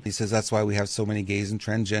it on. He says that's why we have so many gays and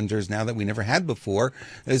transgenders now that we never had before,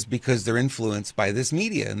 is because they're influenced by this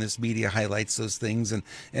media, and this media highlights those things and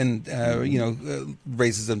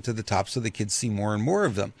raises them to the top, so the kids see more and more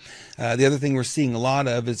of them. The other thing we're seeing a lot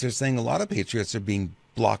of is they're saying a lot of patriots are being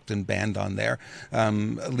blocked and banned on there.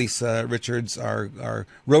 Lisa Richards, our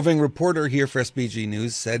roving reporter here for SBG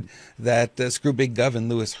News, said that Screw Big Gov and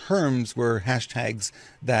Louis Herms were hashtags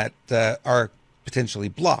that are potentially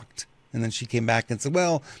blocked. And then she came back and said,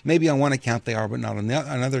 well, maybe on one account they are, but not on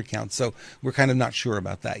another account. So we're kind of not sure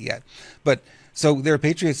about that yet. But so there are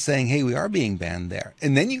patriots saying, hey, we are being banned there.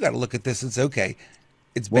 And then you got to look at this and say, okay,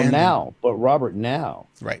 it's banned. But Robert,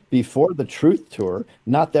 right before the Truth Tour,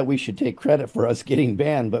 not that we should take credit for us getting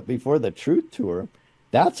banned, but before the Truth Tour,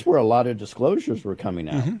 that's where a lot of disclosures were coming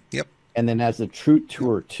out. Yep. And then as the Truth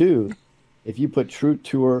Tour 2, if you put Truth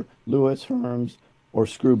Tour, Louis Herms, or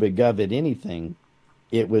Screw Big Gov at anything,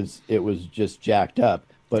 it was just jacked up.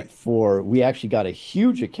 But we actually got a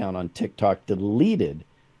huge account on TikTok deleted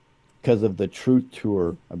because of the Truth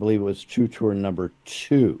Tour. I believe it was Truth Tour number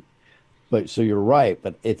 2. But so you're right,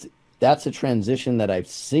 but that's a transition that I've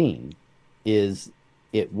seen. Is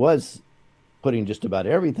it was putting just about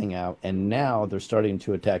everything out, and now they're starting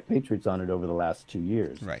to attack patriots on it over the last 2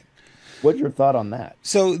 years. Right. What's your thought on that?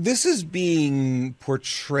 So this is being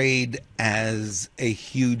portrayed as a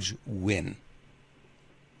huge win,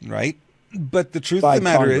 right? But the truth of the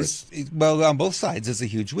matter is, well, on both sides, it's a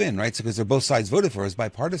huge win, right? So because they're both sides voted for, it's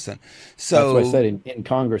bipartisan. So that's what I said in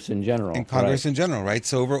Congress in general. In Congress in general, right?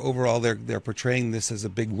 So overall, they're portraying this as a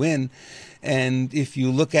big win. And if you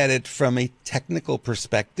look at it from a technical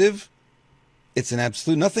perspective, it's an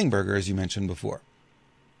absolute nothing burger, as you mentioned before,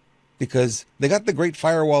 because they got the Great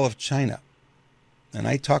Firewall of China. And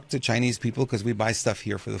I talk to Chinese people because we buy stuff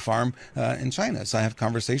here for the farm in China. So I have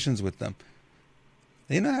conversations with them.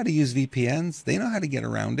 They know how to use VPNs. They know how to get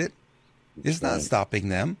around it. It's not stopping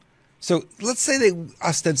them. So let's say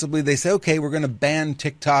they say, okay, we're going to ban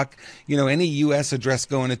TikTok. Any U.S. address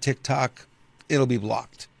going to TikTok, it'll be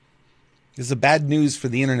blocked. This is a bad news for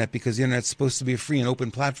the internet, because the internet's supposed to be a free and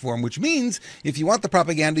open platform, which means if you want the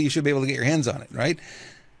propaganda, you should be able to get your hands on it, right?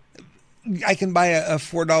 I can buy a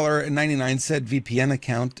 $4.99 VPN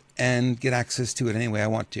account and get access to it any way I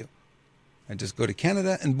want to. I just go to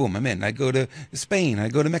Canada and boom, I'm in. I go to Spain. I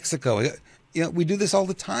go to Mexico. We do this all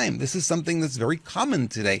the time. This is something that's very common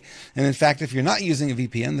today. And in fact, if you're not using a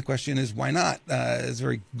VPN, the question is, why not? It's a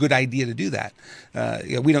very good idea to do that.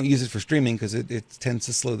 We don't use it for streaming because it tends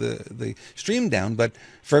to slow the stream down. But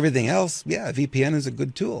for everything else, yeah, VPN is a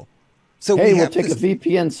good tool. So we'll take a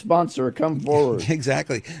VPN sponsor. Come forward.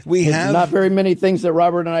 Exactly. There's not very many things that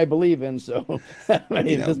Robert and I believe in, so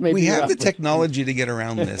we have the technology to get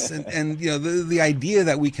around this, and the idea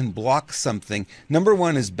that we can block something. Number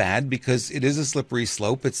one is bad because it is a slippery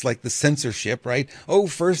slope. It's like the censorship, right? Oh,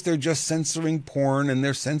 first they're just censoring porn and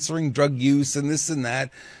they're censoring drug use and this and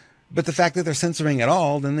that, but the fact that they're censoring at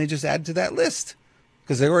all, then they just add to that list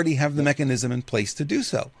because they already have the mechanism in place to do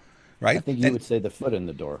so. Right? I think you would say the foot in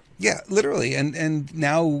the door. Yeah, literally. And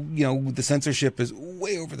now, the censorship is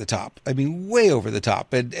way over the top. I mean, way over the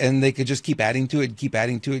top. And they could just keep adding to it, keep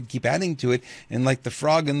adding to it, keep adding to it. And like the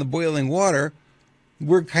frog in the boiling water,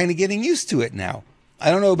 we're kind of getting used to it now. I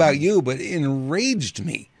don't know about you, but it enraged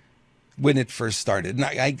me when it first started. And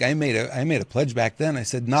I made a pledge back then. I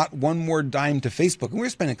said, not one more dime to Facebook. And we were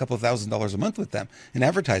spending a couple of $1,000s a month with them in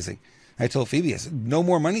advertising. I told Phoebe, I said, no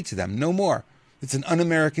more money to them, no more. It's an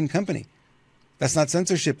un-American company. That's not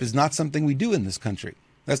censorship. Is not something we do in this country.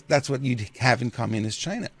 That's what you'd have in communist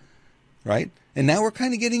China, right? And now we're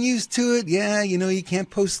kind of getting used to it. Yeah, you can't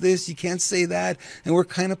post this, you can't say that, and we're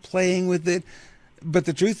kind of playing with it. But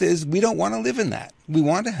the truth is, we don't want to live in that. We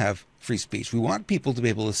want to have free speech. We want people to be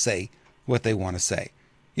able to say what they want to say.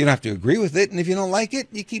 You don't have to agree with it, and if you don't like it,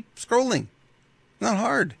 you keep scrolling. Not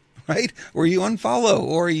hard. Right? Or you unfollow,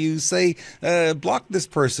 or you say, block this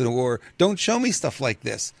person, or don't show me stuff like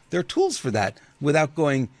this. There are tools for that without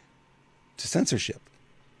going to censorship.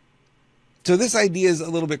 So this idea is a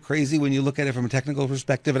little bit crazy when you look at it from a technical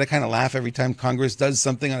perspective, and I kind of laugh every time Congress does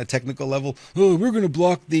something on a technical level. Oh, we're going to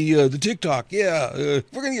block the Tik-Tok. Yeah, we're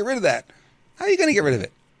going to get rid of that. How are you going to get rid of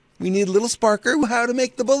it? We need a little sparker, how to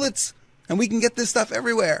make the bullets, and we can get this stuff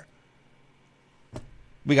everywhere.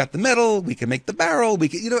 We got the metal, we can make the barrel, we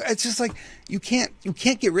can, it's just like you can't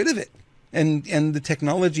get rid of it. And the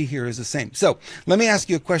technology here is the same. So let me ask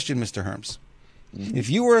you a question, Mr. Herms. Mm-hmm.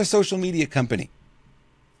 If you were a social media company,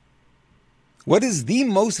 what is the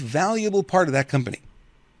most valuable part of that company?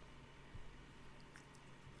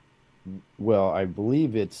 Well, I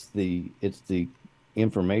believe it's the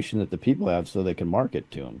information that the people have so they can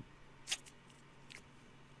market to them.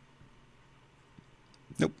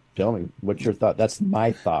 Nope. Tell me, what's your thought? That's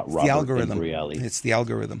my thought, Robert. The algorithm. Reality. It's the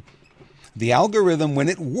algorithm. The algorithm, when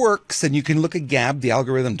it works, and you can look at Gab, the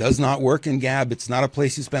algorithm does not work in Gab. It's not a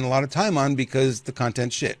place you spend a lot of time on because the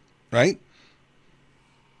content's shit, right?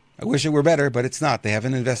 I wish it were better, but it's not. They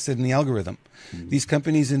haven't invested in the algorithm. Mm-hmm. These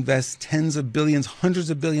companies invest tens of billions, hundreds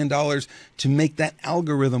of $billions to make that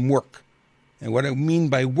algorithm work. And what I mean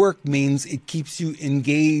by work means it keeps you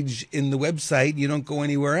engaged in the website. You don't go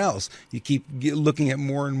anywhere else. You keep looking at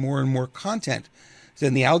more and more and more content.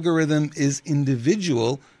 Then the algorithm is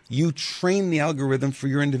individual. You train the algorithm for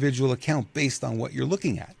your individual account based on what you're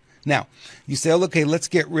looking at. Now, you say, oh, okay, let's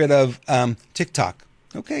get rid of TikTok.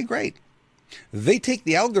 Okay, great. They take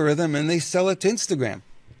the algorithm and they sell it to Instagram.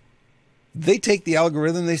 They take the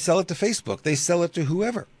algorithm, they sell it to Facebook. They sell it to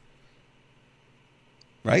whoever.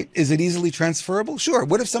 Right? Is it easily transferable? Sure.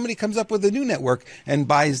 What if somebody comes up with a new network and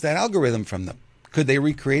buys that algorithm from them? Could they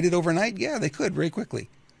recreate it overnight? Yeah, they could very quickly.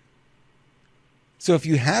 So if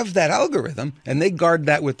you have that algorithm and they guard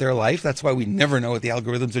that with their life, that's why we never know what the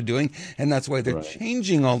algorithms are doing. And that's why they're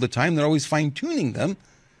changing all the time. They're always fine tuning them,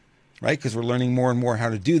 right? Because we're learning more and more how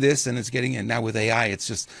to do this. And it's getting, and now with AI, it's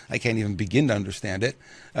just, I can't even begin to understand it.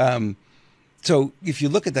 So if you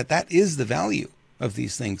look at that, that is the value of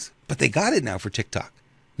these things, but they got it now for TikTok.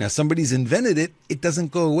 Now somebody's invented it. It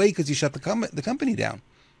doesn't go away because you shut the company down.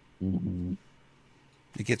 Mm-hmm.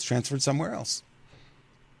 It gets transferred somewhere else.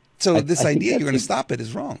 So this idea you're going to stop it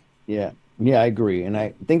is wrong. Yeah, I agree, and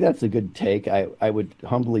I think that's a good take. I would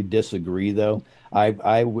humbly disagree, though. I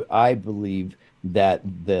believe that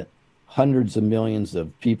the hundreds of millions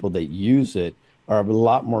of people that use it are a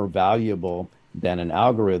lot more valuable than an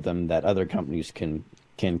algorithm that other companies can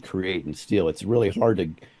create and steal. It's really hard to.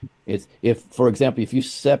 If, for example, if you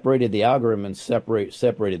separated the algorithm and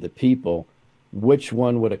separated the people, which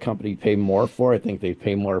one would a company pay more for? I think they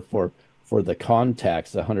pay more for for the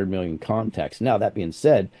contacts, the 100 million contacts. Now, that being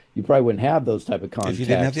said, you probably wouldn't have those type of contacts if you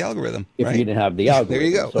didn't have the algorithm, if right? you didn't have the algorithm. There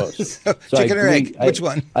you go. So Chicken or egg, which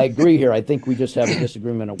one? I agree here. I think we just have a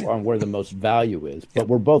disagreement on where the most value is, but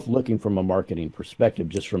we're both looking from a marketing perspective,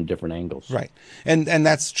 just from different angles. Right. And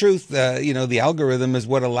that's truth. You know, the algorithm is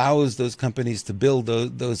what allows those companies to build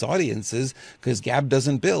those audiences, because Gab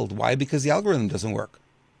doesn't build. Why? Because the algorithm doesn't work.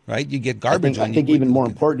 Right? You get garbage on you. I think even more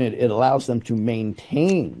important, it allows them to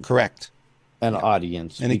maintain correct an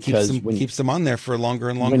audience, and it keeps them on there for longer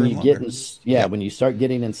and longer. When you and longer. when you start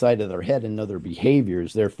getting inside of their head and know their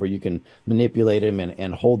behaviors, therefore you can manipulate them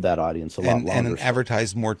and hold that audience a lot longer. And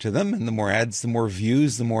advertise more to them, and the more ads, the more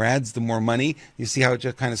views, the more ads, the more money. You see how it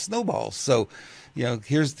just kind of snowballs. So, you know,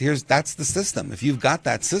 here's that's the system. If you've got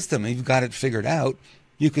that system and you've got it figured out,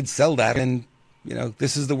 you could sell that, and you know,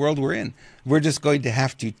 this is the world we're in. We're just going to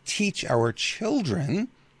have to teach our children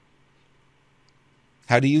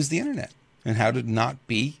how to use the internet and how to not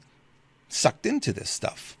be sucked into this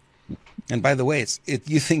stuff. And by the way,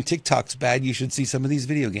 you think TikTok's bad, you should see some of these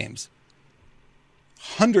video games.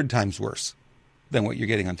 100 times worse than what you're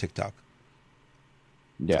getting on TikTok.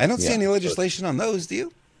 Yeah, I don't see any legislation on those, do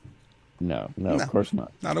you? No, of course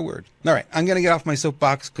not. Not a word. All right, I'm going to get off my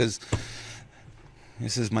soapbox because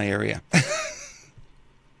this is my area.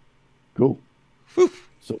 Cool. Whew.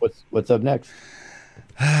 So what's up next?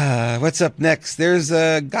 What's up next? There's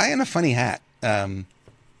a guy in a funny hat that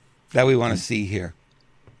we want to see here.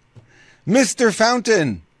 Mr.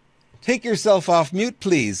 Fountain, take yourself off mute,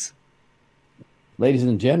 please. Ladies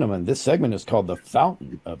and gentlemen, this segment is called The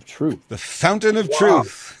Fountain of Truth. The Fountain of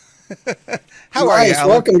Truth. How are you, Alan?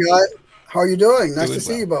 Welcome, guys. How are you doing? Nice to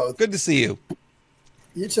see you both. Good to see you.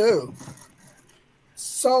 You too.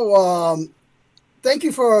 So, thank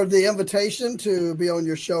you for the invitation to be on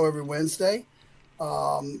your show every Wednesday.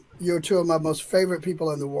 You're two of my most favorite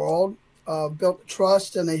people in the world. Built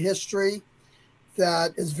trust and a history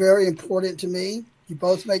that is very important to me. You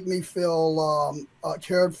both make me feel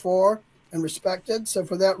cared for and respected. So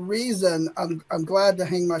for that reason, I'm glad to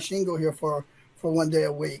hang my shingle here for one day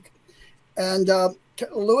a week. And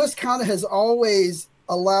Lewis kind of has always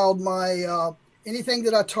allowed my anything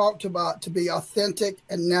that I talked about to be authentic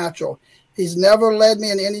and natural. He's never led me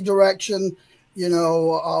in any direction, you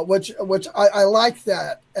know, which I like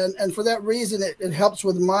that. And for that reason, it helps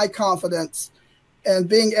with my confidence and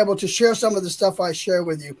being able to share some of the stuff I share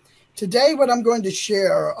with you. Today, what I'm going to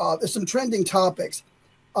share is some trending topics.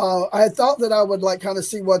 I had thought that I would kind of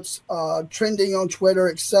see what's trending on Twitter,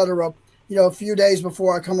 etc., you know, a few days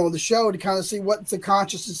before I come on the show to kind of see what the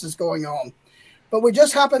consciousness is going on. But we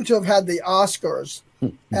just happened to have had the Oscars.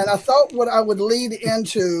 And I thought what I would lead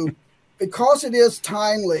into, because it is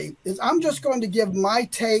timely, is I'm just going to give my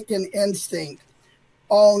take and instinct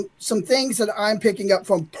on some things that I'm picking up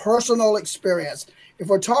from personal experience. If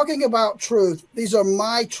we're talking about truth, these are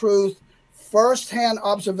my truth, firsthand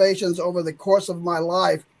observations over the course of my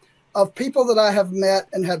life of people that I have met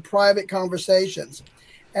and had private conversations.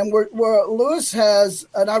 And where Lewis has,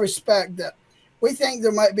 and I respect that, we think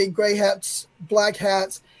there might be gray hats, black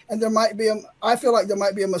hats, and there might be, I feel like there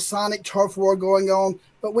might be a Masonic turf war going on,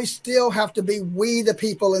 but we still have to be we the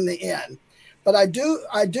people in the end. But I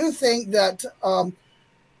do think that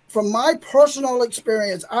from my personal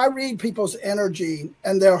experience, I read people's energy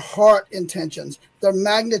and their heart intentions, their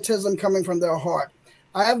magnetism coming from their heart.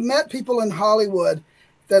 I have met people in Hollywood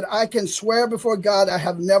that I can swear before God I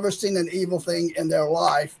have never seen an evil thing in their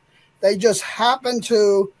life. They just happen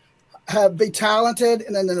to be talented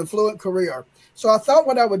and in an affluent career. So I thought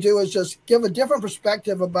what I would do is just give a different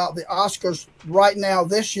perspective about the Oscars right now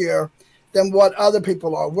this year than what other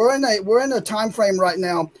people are. We're in a time frame right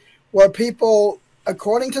now where people,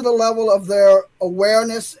 according to the level of their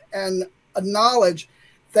awareness and knowledge,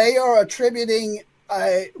 they are attributing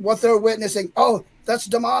what they're witnessing. Oh, that's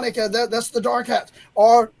demonic. That's the dark hats.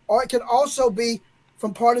 Or it can also be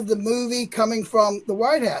from part of the movie coming from the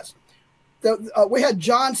white hats. We had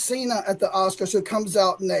John Cena at the Oscars who comes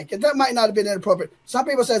out naked. That might not have been inappropriate. Some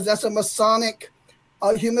people say that's a Masonic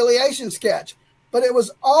humiliation sketch. But it was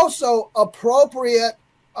also appropriate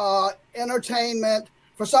entertainment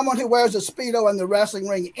for someone who wears a Speedo in the wrestling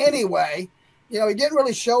ring anyway. You know, he didn't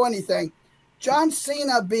really show anything. John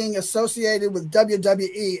Cena being associated with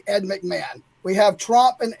WWE, Ed McMahon. We have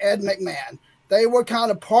Trump and Ed McMahon. They were kind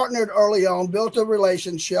of partnered early on, built a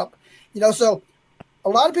relationship. You know, so a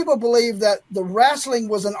lot of people believe that the wrestling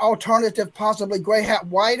was an alternative, possibly gray hat,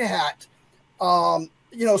 white hat,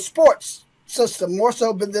 sports system, more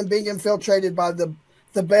so than being infiltrated by the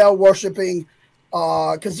Baal worshiping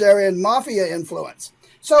Khazarian mafia influence.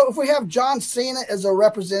 So if we have John Cena as a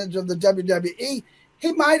representative of the WWE,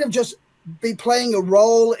 he might have just be playing a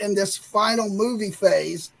role in this final movie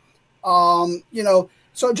phase.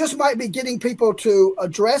 So it just might be getting people to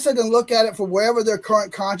address it and look at it for wherever their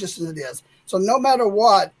current consciousness is. So no matter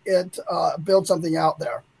what, it builds something out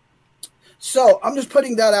there. So I'm just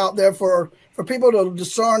putting that out there for people to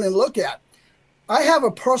discern and look at. I have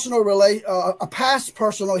a past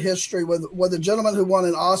personal history with a gentleman who won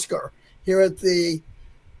an Oscar here at the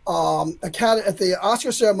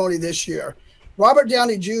Oscar ceremony this year. Robert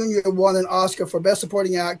Downey Jr. won an Oscar for Best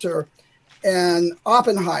Supporting Actor in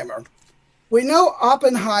Oppenheimer. We know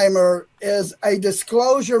Oppenheimer is a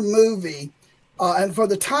disclosure movie, and for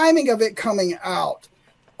the timing of it coming out,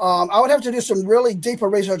 I would have to do some really deeper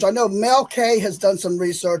research. I know Mel K has done some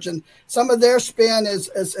research, and some of their spin is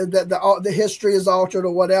that the history is altered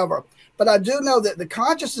or whatever. But I do know that the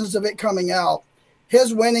consciousness of it coming out,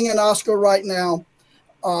 his winning an Oscar right now,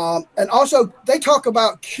 and also they talk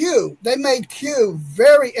about Q. They made Q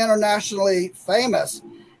very internationally famous.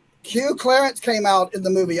 Q Clarence came out in the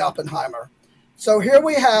movie Oppenheimer. So here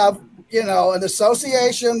we have, an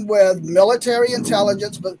association with military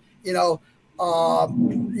intelligence, but,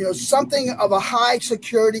 something of a high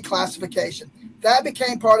security classification. That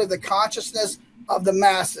became part of the consciousness of the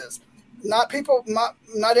masses. Not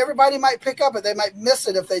everybody might pick up it. They might miss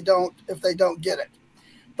it if they don't get it.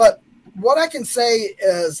 But what I can say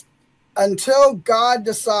is until God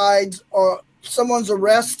decides or someone's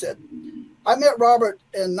arrested, I met Robert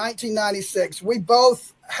in 1996. We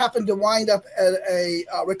both happened to wind up at a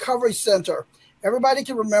recovery center. Everybody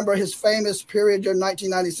can remember his famous period during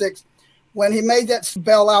 1996 when he made that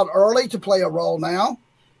bail out early to play a role now.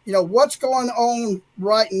 What's going on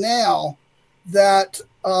right now that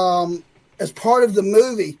is part of the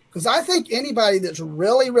movie? Because I think anybody that's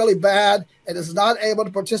really, really bad and is not able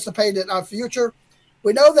to participate in our future,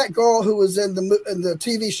 we know that girl who was in the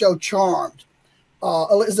TV show Charmed,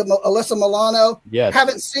 is it Alyssa Milano? Yes.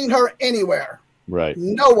 Haven't seen her anywhere. Right.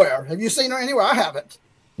 Nowhere. Have you seen her anywhere? I haven't.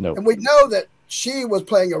 No. And we know that she was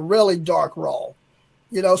playing a really dark role.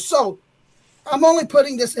 So I'm only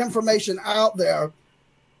putting this information out there.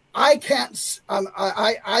 I'm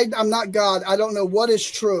not God. I don't know what is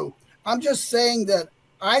true. I'm just saying that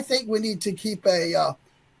I think we need to keep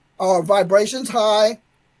our vibrations high,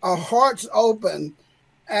 our hearts open,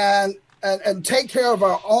 and take care of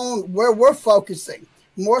our own, where we're focusing,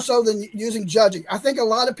 more so than using judging. I think a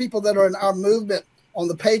lot of people that are in our movement on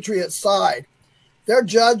the Patriot side, they're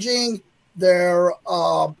judging, they're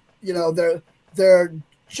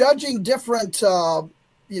judging different,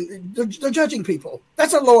 they're judging people.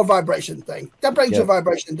 That's a lower vibration thing. That brings your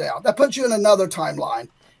vibration down. That puts you in another timeline.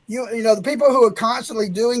 The people who are constantly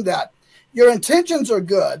doing that, your intentions are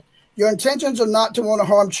good. Your intentions are not to want to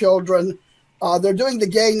harm children. They're doing the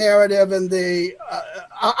gay narrative and the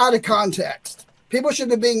out of context. People should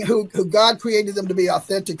be being who God created them to be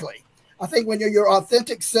authentically. I think when you're your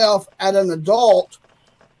authentic self at an adult,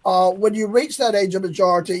 when you reach that age of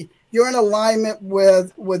majority, you're in alignment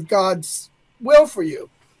with God's will for you.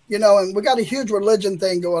 And we got a huge religion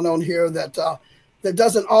thing going on here that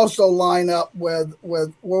doesn't also line up with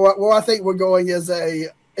where I think we're going as a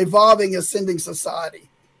evolving, ascending society.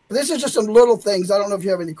 But this is just some little things. I don't know if you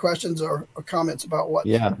have any questions or comments about what.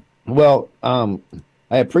 Yeah. Well,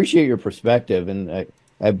 I appreciate your perspective, and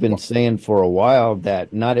I've been saying for a while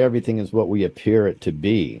that not everything is what we appear it to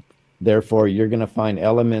be. Therefore, you're going to find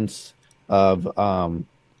elements of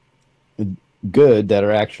good that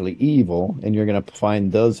are actually evil, and you're going to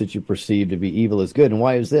find those that you perceive to be evil as good. And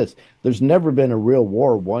why is this? There's never been a real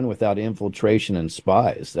war won without infiltration and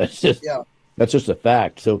spies. That's just a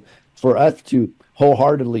fact. So for us to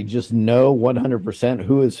wholeheartedly just know 100%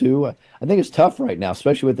 who is who, I think it's tough right now,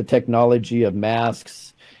 especially with the technology of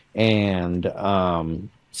masks and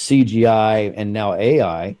CGI and now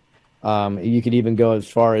AI. You could even go as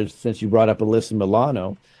far as, since you brought up Alyssa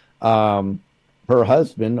Milano, her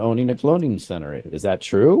husband owning a cloning center. Is that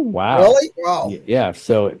true? Wow. Really? Wow. Yeah.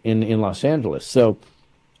 So in Los Angeles. So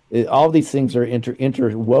all these things are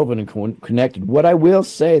interwoven and connected. What I will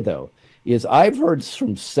say, though, is I've heard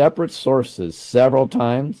from separate sources several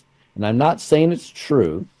times, and I'm not saying it's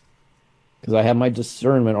true because I have my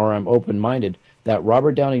discernment or I'm open-minded, that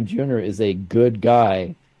Robert Downey Jr. is a good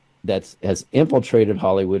guy that has infiltrated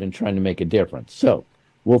Hollywood and trying to make a difference. So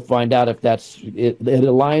we'll find out if it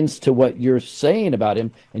aligns to what you're saying about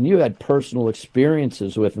him, and you had personal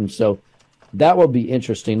experiences with him. So that will be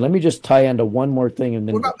interesting. Let me just tie into one more thing. And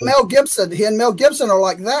then what about Mel Gibson? He and Mel Gibson are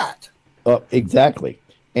like that. Exactly.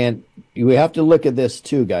 And we have to look at this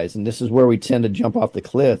too, guys. And this is where we tend to jump off the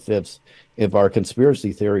cliff if our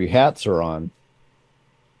conspiracy theory hats are on.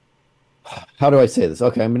 How do I say this?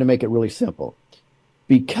 Okay, I'm going to make it really simple.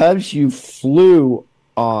 because you flew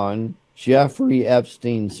on Jeffrey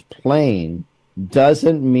Epstein's plane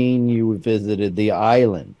doesn't mean you visited the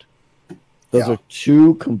island. Those are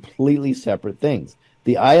two completely separate things.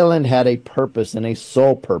 The island had a purpose and a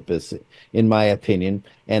sole purpose, in my opinion,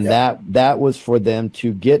 and that was for them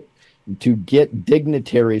to get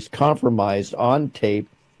dignitaries compromised on tape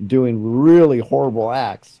doing really horrible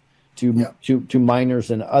acts to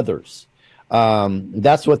minors and others.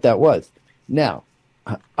 That's what that was. Now,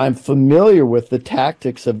 I'm familiar with the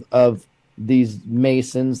tactics of these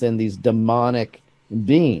Masons and these demonic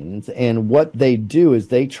beings, and what they do is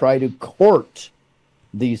they try to court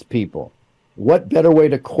these people. What better way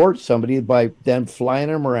to court somebody by then flying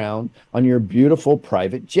them around on your beautiful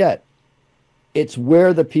private jet? It's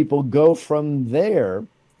where the people go from there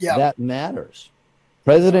that matters.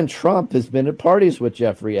 President Trump has been at parties with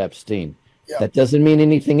Jeffrey Epstein. That doesn't mean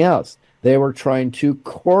anything else. They were trying to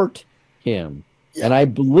court him. And I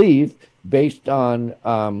believe, based on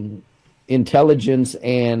intelligence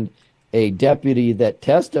and a deputy that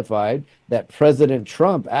testified, that President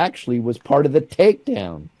Trump actually was part of the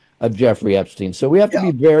takedown of Jeffrey Epstein. So we have to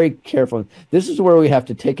be very careful. This is where we have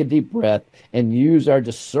to take a deep breath and use our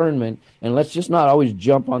discernment, and let's just not always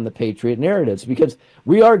jump on the patriot narratives, because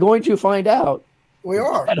we are going to find out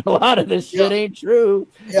that a lot of this shit ain't true,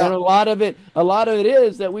 and a lot of it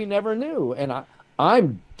is that we never knew. And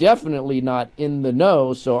I'm definitely not in the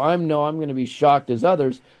know, so I'm going to be shocked as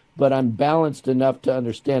others, but I'm balanced enough to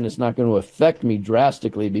understand it's not going to affect me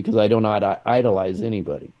drastically, because I don't know how to idolize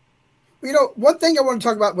anybody. You know, one thing I want to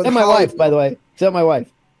talk about with my wife, by the way. Is that my wife?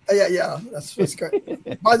 Yeah, that's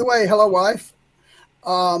great. By the way, hello, wife.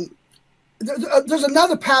 There's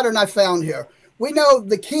another pattern I found here. We know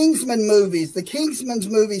the Kingsman movies. The Kingsman's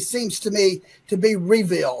movie seems to me to be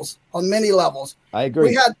reveals on many levels. I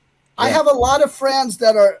agree. I have a lot of friends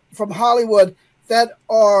that are from Hollywood that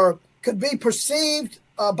could be perceived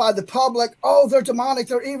by the public. Oh, they're demonic,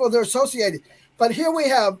 they're evil, they're associated. But here we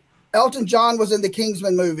have Elton John was in the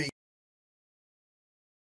Kingsman movie.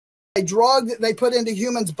 A drug that they put into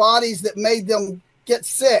humans' bodies that made them get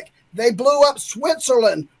sick. They blew up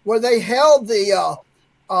Switzerland, where they held the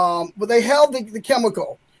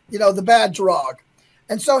chemical, the bad drug.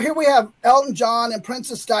 And so here we have Elton John and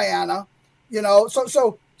Princess Diana,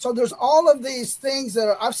 so there's all of these things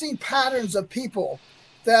that I've seen patterns of people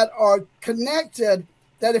that are connected,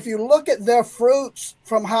 that if you look at their fruits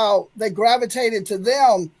from how they gravitated to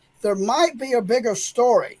them, there might be a bigger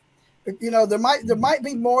story. There might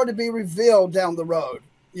be more to be revealed down the road,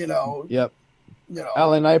 Yep.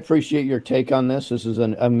 Alan, I appreciate your take on this. This is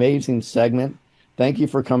an amazing segment. Thank you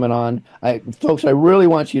for coming on. Folks, I really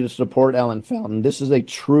want you to support Alan Fountain. This is a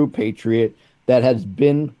true patriot that has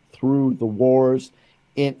been through the wars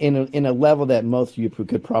in a level that most of you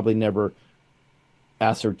could probably never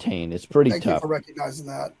ascertain. It's pretty tough. Thank you for recognizing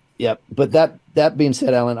that. Yep. But that being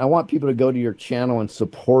said, Alan, I want people to go to your channel and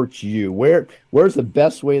support you. Where's the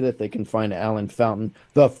best way that they can find Alan Fountain,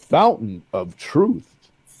 the Fountain of Truth?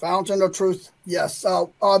 Fountain of Truth, yes.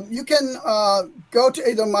 You can go to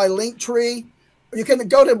either my link tree, or you can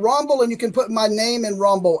go to Rumble and you can put my name in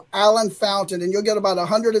Rumble, Alan Fountain, and you'll get about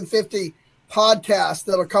 150 podcasts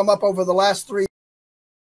that'll come up over the last 3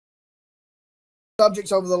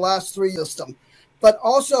 subjects over the last 3 system. But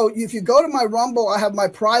also, if you go to my Rumble, I have my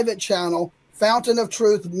private channel, Fountain of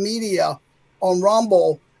Truth Media, on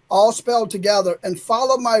Rumble, all spelled together, and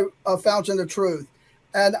follow my Fountain of Truth.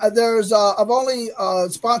 And I've only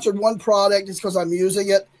sponsored one product. It's because I'm using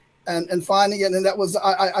it and finding it. And that was,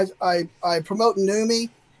 I promote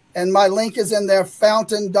Neumi, and my link is in there,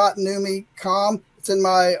 fountain.neumi.com. It's in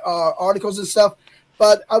my articles and stuff.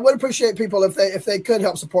 But I would appreciate people if they could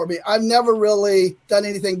help support me. I've never really done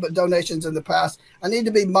anything but donations in the past. I need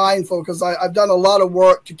to be mindful, because I've done a lot of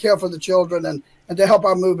work to care for the children and to help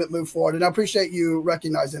our movement move forward. And I appreciate you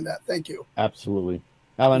recognizing that. Thank you. Absolutely.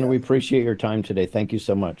 Alan, we appreciate your time today. Thank you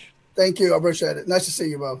so much. Thank you. I appreciate it. Nice to see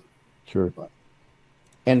you both. Sure. Bye.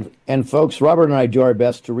 And folks, Robert and I do our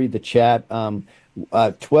best to read the chat.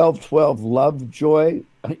 1212 Lovejoy,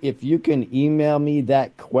 if you can email me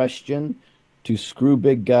that question to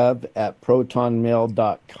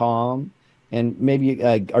screwbiggov@protonmail.com and maybe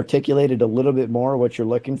articulate it a little bit more what you're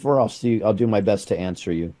looking for. I'll do my best to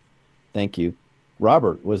answer you. Thank you.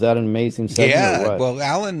 Robert, was that an amazing segment? Yeah, well,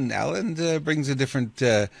 Alan brings a different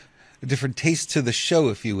taste to the show,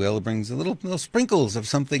 if you will. It brings a little sprinkles of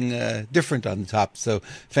something different on the top. So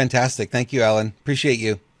fantastic. Thank you, Alan. Appreciate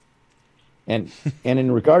you. And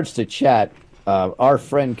in regards to chat, our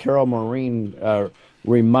friend Carol Maureen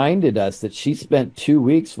reminded us that she spent 2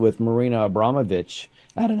 weeks with Marina Abramovich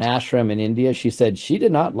at an ashram in India. She said she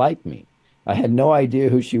did not like me. I had no idea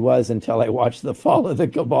who she was until I watched The Fall of the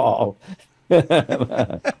Cabal.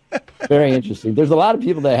 Very interesting. There's a lot of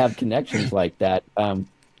people that have connections like that.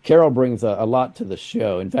 Carol brings a lot to the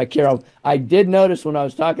show. In fact, Carol, I did notice when I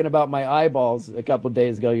was talking about my eyeballs a couple of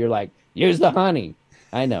days ago, you're like, use the honey.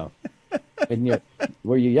 I know. And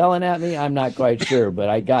were you yelling at me? I'm not quite sure, but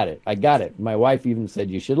I got it. I got it. My wife even said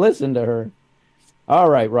you should listen to her. All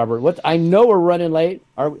right, Robert. I know we're running late.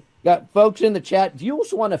 Got folks in the chat. Do you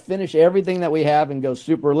also want to finish everything that we have and go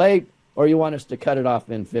super late, or you want us to cut it off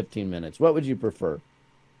in 15 minutes? What would you prefer?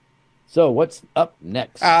 So what's up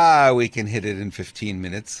next? We can hit it in 15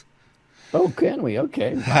 minutes. Oh, can we?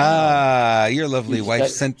 Okay. Wow. Your lovely wife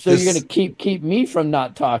sent so this. You're going to keep me from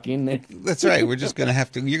not talking. That's right. We're just going to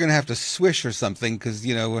have to, you're going to have to swish or something because,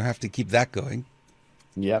 we'll have to keep that going.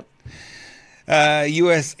 Yep.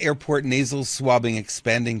 U.S. airport nasal swabbing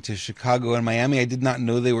expanding to Chicago and Miami. I did not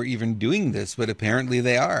know they were even doing this, but apparently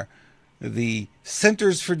they are. The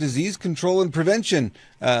Centers for Disease Control and Prevention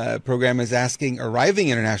program is asking arriving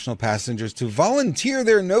international passengers to volunteer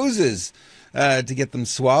their noses to get them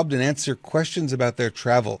swabbed and answer questions about their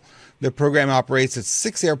travel. The program operates at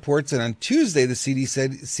 6 airports, and on Tuesday, the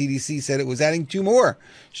CDC said it was adding 2 more,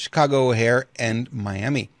 Chicago O'Hare and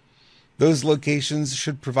Miami. Those locations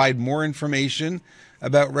should provide more information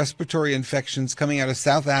about respiratory infections coming out of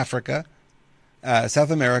South America,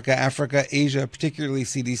 Africa, Asia, particularly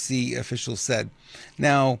CDC officials said.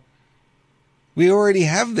 Now, we already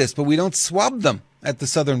have this, but we don't swab them at the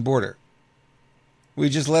southern border. We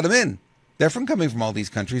just let them in. They're coming from all these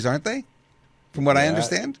countries, aren't they? From what I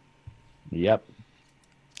understand? Yep.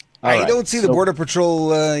 I don't see the Border Patrol,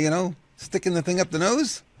 sticking the thing up the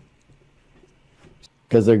nose.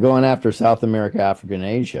 Because they're going after South America, Africa, and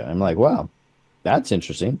Asia. I'm like, wow, that's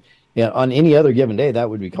interesting. On any other given day, that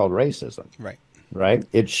would be called racism. Right. Right?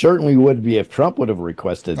 It certainly would be if Trump would have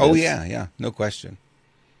requested this. Oh, yeah, no question.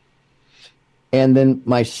 And then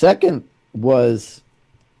my second was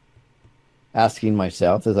asking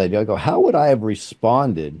myself as I go, how would I have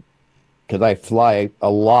responded? Because I fly a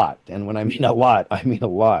lot. And when I mean a lot, I mean a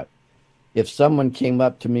lot. If someone came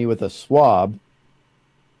up to me with a swab,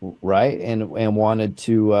 right, and wanted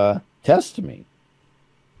to test me,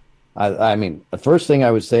 I mean, the first thing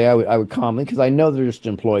I would say, I would calmly, because I know they're just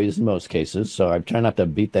employees in most cases, so I try not to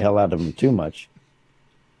beat the hell out of them too much.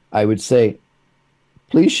 I would say,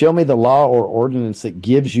 please show me the law or ordinance that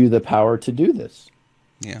gives you the power to do this.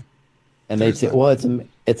 Yeah. And they'd say, well,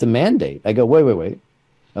 it's a mandate. I go, wait.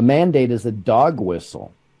 A mandate is a dog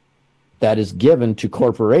whistle that is given to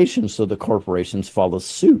corporations so the corporations follow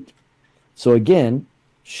suit. So again,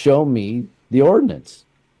 show me the ordinance.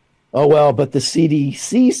 Oh, well, but the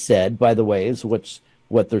CDC said, by the way, is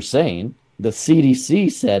what they're saying. The CDC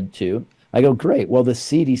said to. I go, great. Well, the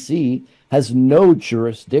CDC has no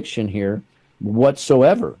jurisdiction here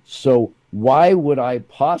whatsoever. So why would I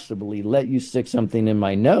possibly let you stick something in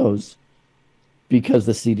my nose because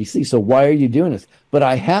the CDC? So why are you doing this? But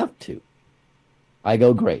I have to. I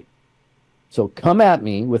go, great. So come at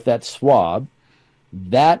me with that swab.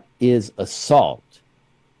 That is assault,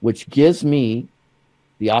 which gives me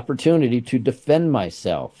the opportunity to defend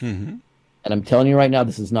myself. Mm-hmm. And I'm telling you right now,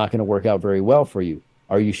 this is not going to work out very well for you.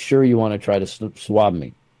 Are you sure you want to try to swab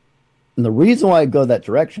me? And the reason why I go that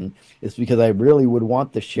direction is because I really would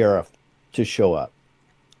want the sheriff to show up.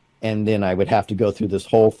 And then I would have to go through this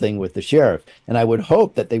whole thing with the sheriff. And I would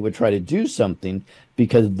hope that they would try to do something,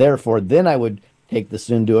 because therefore then I would take this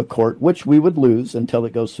into a court, which we would lose until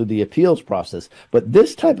it goes through the appeals process. But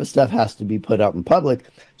this type of stuff has to be put out in public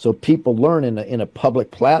so people learn in a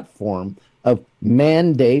public platform of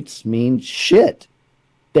mandates mean shit.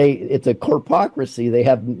 It's a corpocracy. They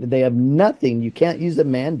have nothing. You can't use a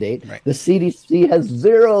mandate. Right. The CDC has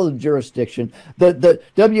zero jurisdiction. The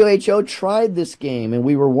WHO tried this game, and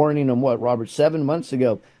we were warning them, Robert, 7 months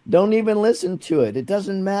ago. Don't even listen to it. It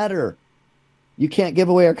doesn't matter. You can't give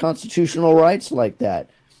away our constitutional rights like that.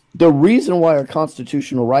 The reason why our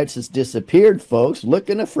constitutional rights has disappeared, folks, look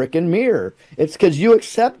in a frickin' mirror. It's because you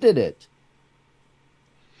accepted it.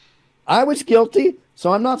 I was guilty,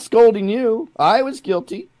 so I'm not scolding you. I was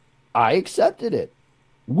guilty. I accepted it.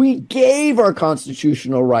 We gave our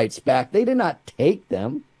constitutional rights back. They did not take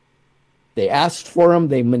them. They asked for them.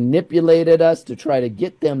 They manipulated us to try to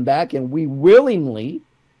get them back, and we willingly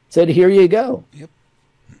said, here you go. Yep.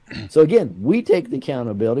 So again, we take the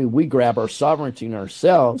accountability, we grab our sovereignty in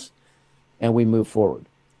ourselves, and we move forward.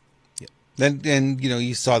 Then,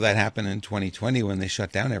 you saw that happen in 2020 when they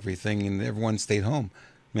shut down everything and everyone stayed home.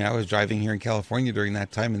 I mean, I was driving here in California during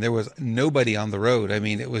that time, and there was nobody on the road. I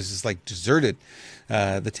mean, it was just like deserted.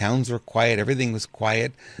 The towns were quiet. Everything was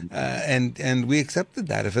quiet. And we accepted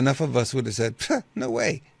that. If enough of us would have said, no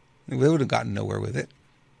way, we would have gotten nowhere with it,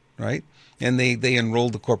 right? And they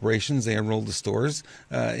enrolled the corporations, they enrolled the stores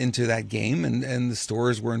into that game, and the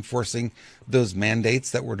stores were enforcing those mandates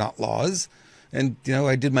that were not laws. And,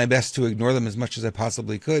 I did my best to ignore them as much as I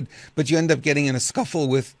possibly could. But you end up getting in a scuffle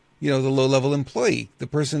with, the low-level employee. The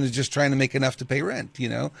person is just trying to make enough to pay rent,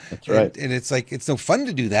 That's right. And it's like, it's no fun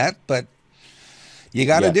to do that, but you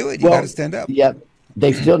got to do it. You got to stand up. Yeah.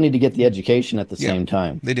 They still need to get the education at the same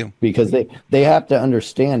time. They do. Because they have to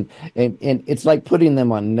understand. And it's like putting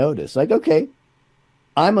them on notice. Like, okay,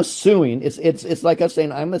 I'm assuming, it's like us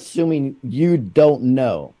saying, I'm assuming you don't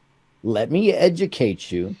know. Let me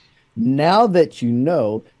educate you. Now that you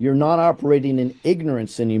know, you're not operating in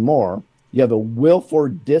ignorance anymore. You have a willful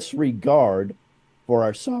disregard for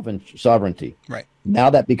our sovereignty. Right. Now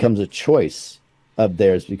that becomes a choice of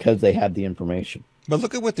theirs because they have the information. But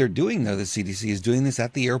look at what they're doing, though. The CDC is doing this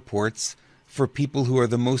at the airports for people who are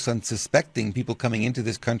the most unsuspecting, people coming into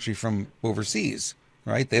this country from overseas,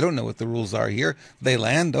 right? They don't know what the rules are here. They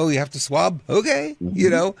land, oh, you have to swab? Okay,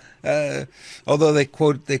 although they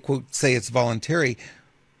quote say it's voluntary.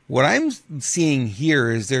 What I'm seeing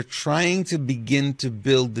here is they're trying to begin to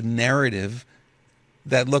build the narrative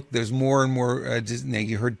that, look, there's more and more,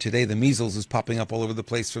 you heard today the measles is popping up all over the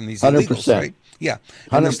place from these 100%. illegals, right? Yeah.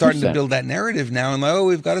 And they're 100%. starting to build that narrative now. And,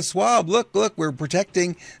 we've got a swab. Look, we're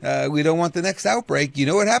protecting. We don't want the next outbreak. You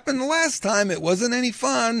know what happened the last time? It wasn't any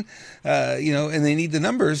fun, and they need the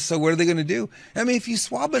numbers. So what are they going to do? I mean, if you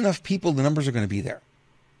swab enough people, the numbers are going to be there.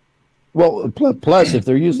 Well, plus if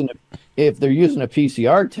they're using a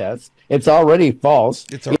PCR test, it's already false.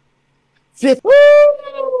 It's already Fifth.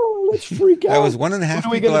 Let's freak out. That was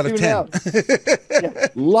 1.5 people out of 10. Yeah.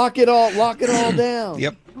 Lock it all down.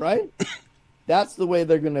 Yep. Right? That's the way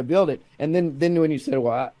they're going to build it. And then when you say,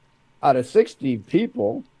 well, out of 60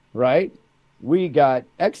 people, right, we got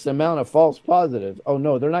X amount of false positives. Oh,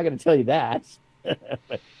 no, they're not going to tell you that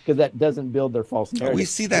because that doesn't build their false narrative. We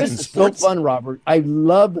see that this in is sports. so fun, Robert. I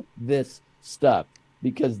love this stuff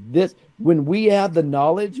because when we have the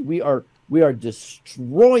knowledge, we are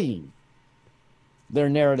destroying their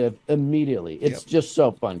narrative immediately. It's just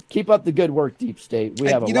so fun. Keep up the good work, Deep State.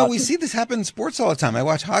 We see this happen in sports all the time. I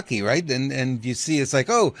watch hockey, right? And you see it's like,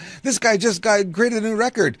 oh, this guy just created a new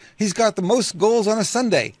record. He's got the most goals on a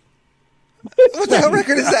Sunday. What the hell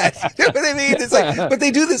record is that? You know what I mean? It's like, but they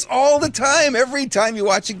do this all the time. Every time you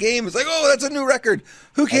watch a game, it's like, oh, that's a new record.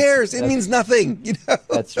 Who cares? It means nothing.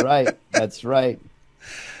 That's right. That's right.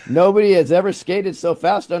 Nobody has ever skated so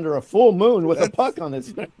fast under a full moon with a puck on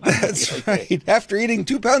this. That's right. After eating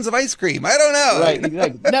 2 pounds of ice cream. I don't know. Right.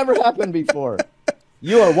 Like, never happened before.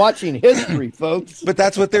 You are watching history, folks. But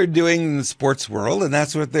that's what they're doing in the sports world, and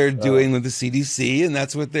that's what they're doing with the CDC, and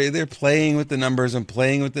that's what they're playing with the numbers and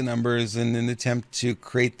playing with the numbers in an attempt to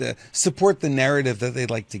support the narrative that they'd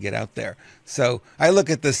like to get out there. So I look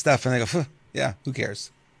at this stuff and I go, yeah, who cares,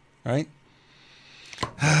 right?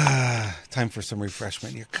 Time for some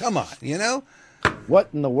refreshment here. Come on, What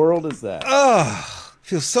in the world is that? Oh,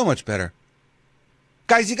 feels so much better.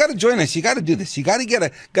 Guys, you got to join us. You got to do this. You got to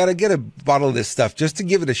get a bottle of this stuff just to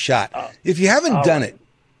give it a shot. If you haven't done it,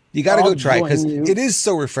 you got to go try it because it is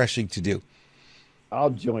so refreshing to do. I'll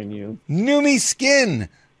join you. Neumi Skin.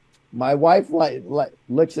 My wife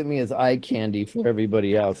looks at me as eye candy for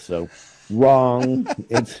everybody else. So wrong.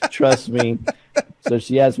 Trust me. So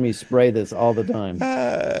she has me spray this all the time.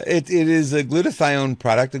 It is a glutathione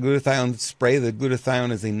product, a glutathione spray. The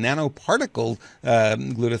glutathione is a nanoparticle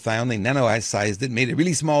glutathione. They nano-sized it, made it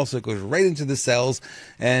really small so it goes right into the cells.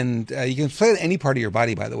 And you can apply it to any part of your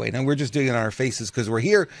body, by the way. Now, we're just doing it on our faces because we're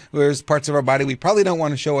here. There's parts of our body we probably don't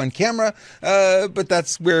want to show on camera, but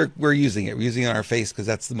that's where we're using it. We're using it on our face because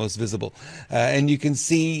that's the most visible. And you can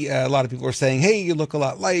see a lot of people are saying, hey, you look a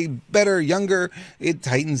lot better, younger. It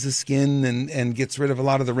tightens the skin and gets rid of a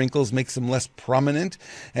lot of the wrinkles, makes them less prominent,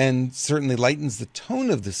 and certainly lightens the tone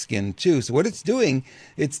of the skin too. So what it's doing,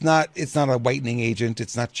 it's not a whitening agent.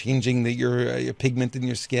 It's not changing your pigment in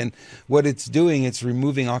your skin. What it's doing, it's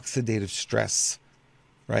removing oxidative stress,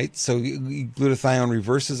 right? So glutathione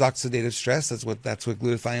reverses oxidative stress. That's what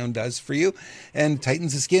glutathione does for you, and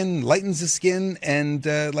tightens the skin, lightens the skin. And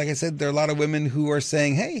like I said, there are a lot of women who are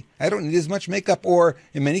saying, hey, I don't need as much makeup, or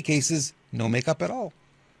in many cases, no makeup at all.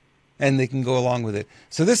 And they can go along with it.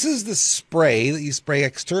 So this is the spray that you spray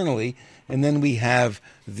externally. And then we have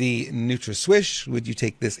the NutraSwish. Would you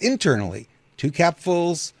take this internally? 2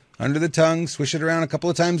 capfuls under the tongue, swish it around a couple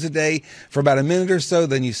of times a day for about a minute or so.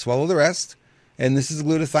 Then you swallow the rest. And this is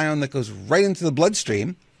glutathione that goes right into the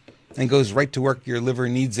bloodstream and goes right to work. Your liver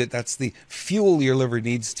needs it. That's the fuel your liver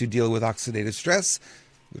needs to deal with oxidative stress,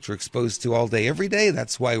 which we're exposed to all day, every day.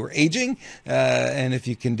 That's why we're aging. And if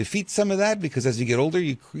you can defeat some of that, because as you get older,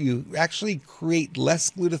 you actually create less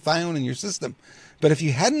glutathione in your system. But if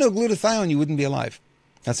you had no glutathione, you wouldn't be alive.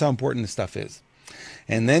 That's how important this stuff is.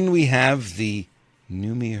 And then we have the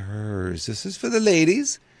Neumi Hers. This is for the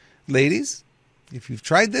ladies. Ladies, if you've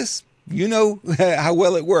tried this, you know how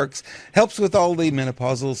well it works. Helps with all the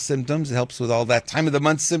menopausal symptoms. It helps with all that time of the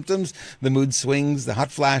month symptoms, the mood swings, the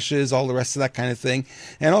hot flashes, all the rest of that kind of thing.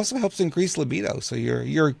 And also helps increase libido. So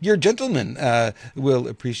your gentleman will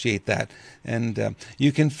appreciate that. And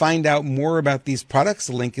you can find out more about these products.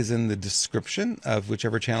 The link is in the description of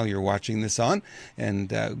whichever channel you're watching this on.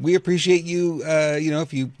 And we appreciate you,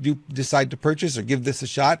 if you do decide to purchase or give this a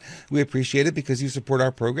shot, we appreciate it because you support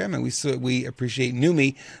our program. And we appreciate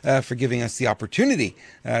Neumi for giving us the opportunity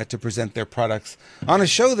to present their products on a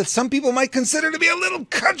show that some people might consider to be a little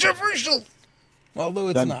controversial, although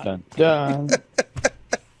it's not. Dun, dun.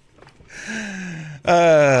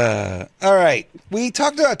 All right. We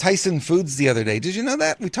talked about Tyson Foods the other day. Did you know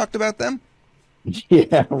that? We talked about them?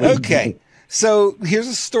 Yeah. Okay. So here's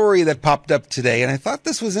a story that popped up today, and I thought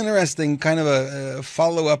this was interesting, kind of a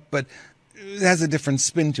follow-up, but it has a different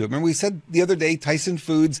spin to it. Remember we said the other day, Tyson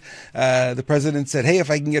Foods, the president said, hey,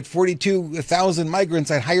 if I can get 42,000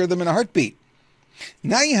 migrants, I'd hire them in a heartbeat.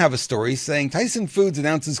 Now you have a story saying Tyson Foods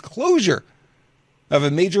announces closure of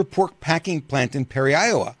a major pork packing plant in Perry,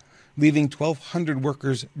 Iowa, leaving 1,200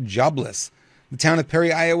 workers jobless. The town of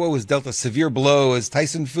Perry, Iowa was dealt a severe blow as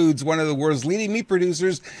Tyson Foods, one of the world's leading meat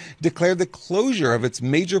producers, declared the closure of its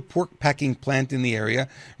major pork packing plant in the area,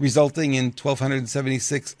 resulting in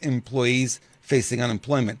 1,276 employees facing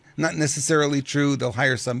unemployment. Not necessarily true. They'll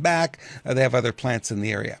hire some back. They have other plants in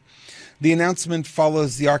the area. The announcement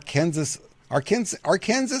follows the Arkansas or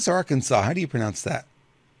Arkansas? How do you pronounce that?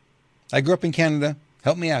 I grew up in Canada.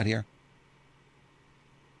 Help me out here.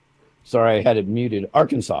 Sorry, I had it muted.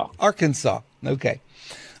 Arkansas. Okay.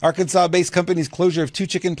 Arkansas-based company's closure of 2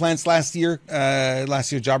 chicken plants last year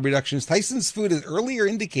job reductions. Tyson's Food has earlier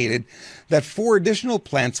indicated that 4 additional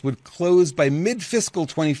plants would close by mid-fiscal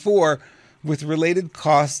 24, with related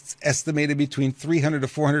costs estimated between $300 to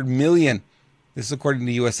 $400 million. This is according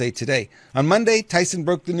to USA Today. On Monday, Tyson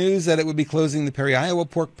broke the news that it would be closing the Perry, Iowa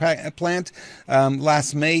pork plant.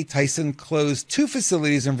 Last May, Tyson closed 2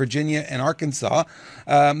 facilities in Virginia and Arkansas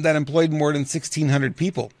that employed more than 1,600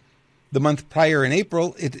 people. The month prior, in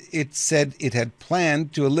April, it said it had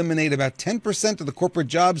planned to eliminate about 10% of the corporate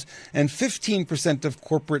jobs and 15% of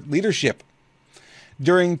corporate leadership.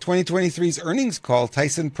 During 2023's earnings call,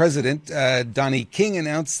 Tyson president Donnie King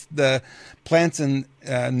announced the plants in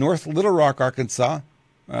North Little Rock, Arkansas,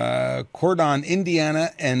 Cordon, Indiana,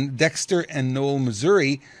 and Dexter and Knoll,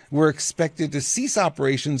 Missouri, were expected to cease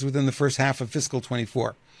operations within the first half of fiscal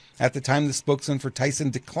 24. At the time, the spokesman for Tyson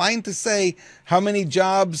declined to say how many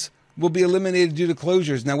jobs will be eliminated due to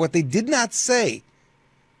closures. Now, what they did not say,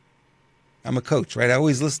 I'm a coach, right? I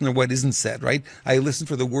always listen to what isn't said, right? I listen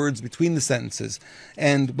for the words between the sentences.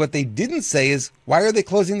 And what they didn't say is, why are they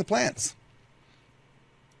closing the plants?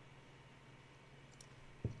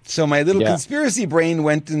 So my little conspiracy brain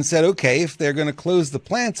went and said, okay, if they're going to close the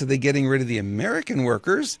plants, are they getting rid of the American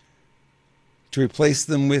workers to replace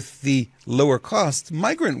them with the lower cost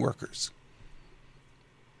migrant workers?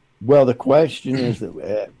 Well, the question is,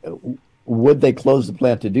 that, would they close the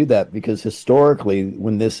plant to do that? Because historically,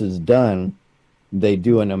 when this is done, they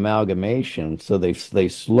do an amalgamation. So they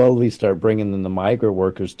slowly start bringing in the migrant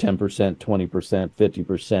workers, 10%, 20%,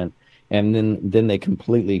 50%, and then they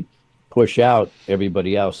completely push out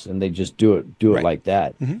everybody else, and they just do it Right. like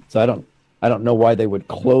that. Mm-hmm. So I don't know why they would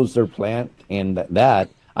close their plant, and that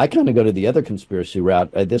I kind of go to the other conspiracy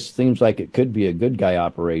route. This seems like it could be a good guy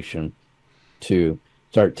operation to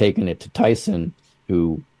start taking it to Tyson,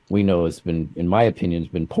 who we know has been, in my opinion,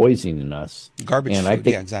 has been poisoning us. Garbage and food, I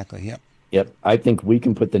think, yeah, exactly, yeah. Yep, I think we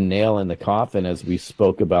can put the nail in the coffin, as we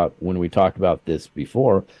spoke about when we talked about this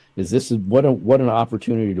before. This is what an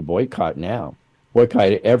opportunity to boycott now,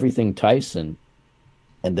 boycott everything Tyson,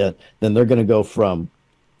 and then they're going to go from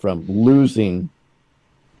losing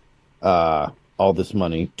all this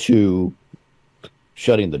money to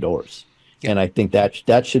shutting the doors. Yeah. And I think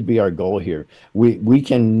that should be our goal here. We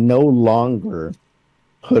can no longer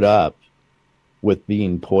put up with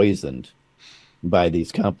being poisoned by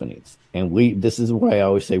these companies. And this is why I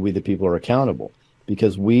always say we the people are accountable,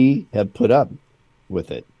 because we have put up with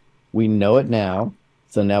it. We know it now.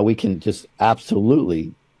 So now we can just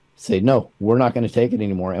absolutely say, no, we're not going to take it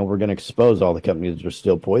anymore. And we're going to expose all the companies that are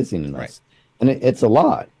still poisoning us. Right. And it's a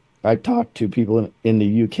lot. I talk to people in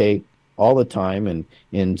the UK all the time,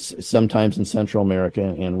 and sometimes in Central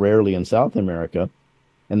America and rarely in South America.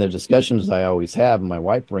 And the discussions I always have, and my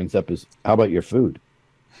wife brings up, is how about your food?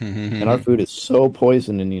 And our food is so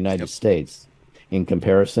poisoned in the United States in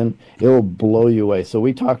comparison, it will blow you away. So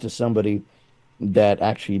we talked to somebody that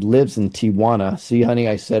actually lives in Tijuana. See, honey,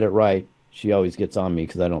 I said it right. She always gets on me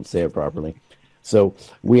because I don't say it properly. So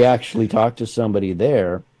we actually talked to somebody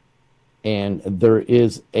there, and there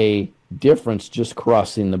is a difference just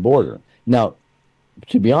crossing the border. Now,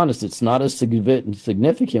 to be honest, it's not as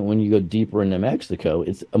significant when you go deeper into Mexico.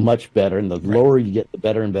 It's much better, and the lower you get, the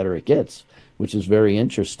better and better it gets, which is very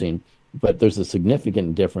interesting. But there's a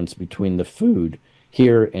significant difference between the food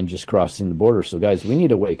here and just crossing the border. So, guys, we need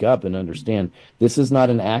to wake up and understand this is not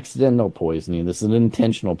an accidental poisoning. This is an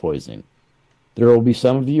intentional poisoning. There will be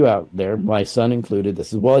some of you out there, my son included, that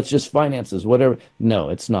says, well, it's just finances, whatever. No,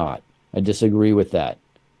 it's not. I disagree with that.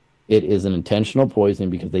 It is an intentional poisoning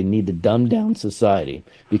because they need to dumb down society.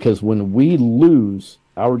 Because when we lose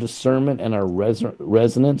our discernment and our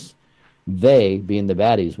resonance, they, being the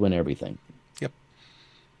baddies, win everything. Yep.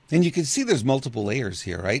 And you can see there's multiple layers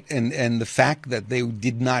here, right? And the fact that they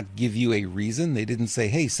did not give you a reason, they didn't say,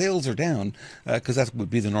 hey, sales are down, because that would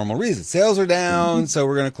be the normal reason. Sales are down, so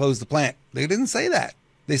we're going to close the plant. They didn't say that.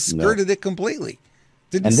 They skirted it completely.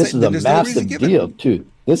 And this is a massive deal, too.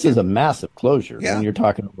 This is a massive closure. When you're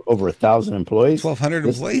talking over 1,000 employees. 1,200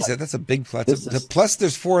 employees. That's a big plus. Plus,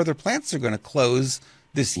 there's 4 other plants that are going to close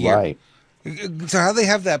this year. Right. So how they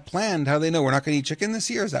have that planned, how they know we're not going to eat chicken this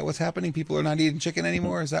year? Is that what's happening? People are not eating chicken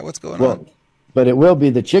anymore? Is that what's going on? But it will be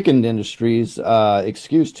the chicken industry's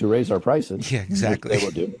excuse to raise our prices. Yeah, exactly. They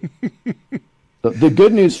will do. So the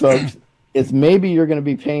good news, folks, is maybe you're going to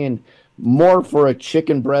be paying more for a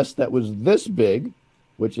chicken breast that was this big,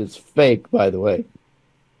 which is fake, by the way.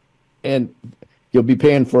 And you'll be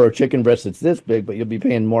paying for a chicken breast that's this big, but you'll be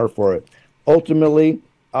paying more for it. Ultimately,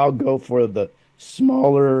 I'll go for the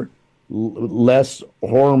smaller, less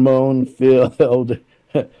hormone-filled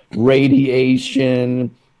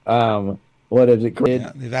radiation, what is it?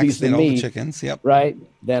 Yeah, they vaccinate all the chickens, right?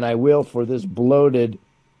 Than I will for this bloated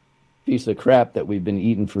piece of crap that we've been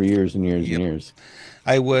eating for years and years and years.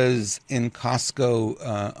 I was in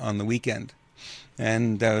Costco on the weekend,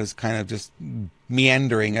 and I was kind of just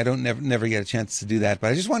meandering. I don't never get a chance to do that,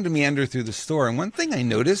 but I just wanted to meander through the store. And one thing I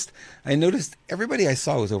noticed everybody I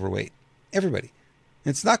saw was overweight. Everybody.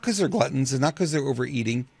 It's not because they're gluttons. It's not because they're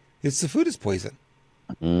overeating. It's the food is poison.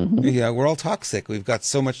 Yeah, we're all toxic. We've got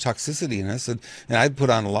so much toxicity in us. And I put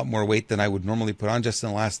on a lot more weight than I would normally put on just in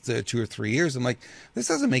the last 2 or 3 years. I'm like, this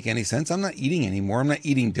doesn't make any sense. I'm not eating anymore. I'm not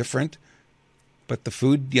eating different. But the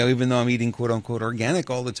food, even though I'm eating quote unquote organic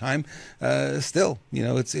all the time, still,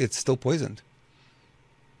 it's still poisoned.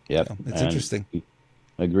 Yep. So it's interesting.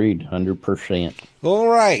 Agreed, 100%. All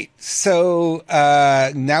right. So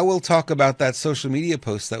now we'll talk about that social media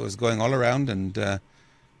post that was going all around and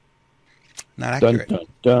not accurate. Dun,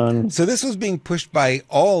 dun, dun. So this was being pushed by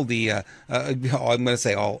all the, I'm going to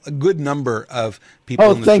say a good number of people.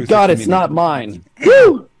 Oh, thank God it's not mine.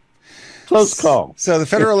 Woo! Close call. So the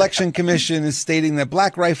Federal Election Commission is stating that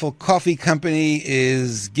Black Rifle Coffee Company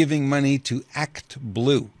is giving money to Act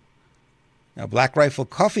Blue. Now, Black Rifle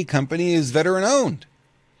Coffee Company is veteran-owned.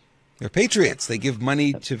 They're patriots. They give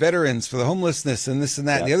money to veterans for the homelessness and this and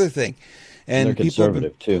that and the other thing. And they're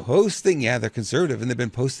conservative, too. They're conservative, and they've been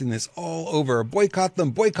posting this all over. Boycott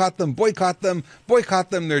them, boycott them, boycott them, boycott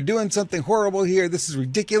them. They're doing something horrible here. This is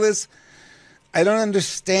ridiculous. I don't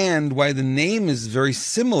understand why the name is very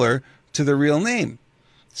similar to the real name.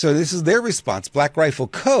 So this is their response. Black Rifle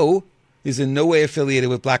Co. is in no way affiliated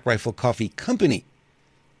with Black Rifle Coffee Company.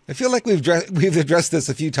 I feel like we've addressed this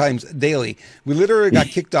a few times daily. We literally got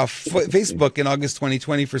kicked off Facebook in August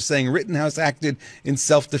 2020 for saying Rittenhouse acted in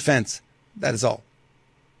self-defense. That is all.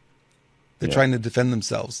 They're trying to defend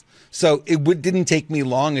themselves. So it didn't take me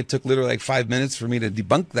long. It took literally like 5 minutes for me to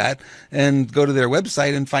debunk that and go to their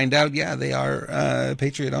website and find out, they are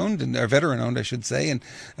Patriot owned and are veteran owned, I should say. And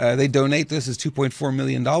they donate. This is $2.4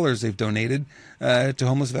 million they've donated to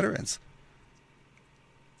homeless veterans.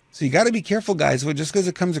 So you got to be careful, guys. Just because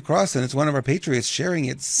it comes across and it's one of our patriots sharing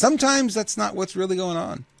it, sometimes that's not what's really going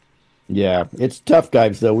on. Yeah, it's tough,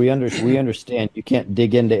 guys, though. We understand you can't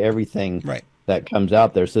dig into everything that comes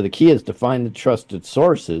out there. So the key is to find the trusted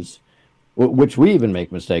sources, which we even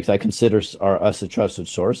make mistakes. I consider us a trusted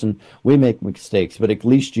source, and we make mistakes. But at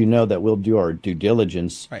least you know that we'll do our due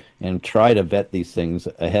diligence and try to vet these things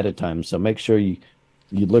ahead of time. So make sure you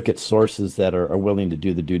look at sources that are willing to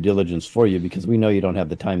do the due diligence for you, because we know you don't have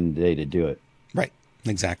the time of the day to do it. Right.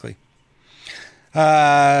 Exactly.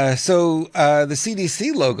 The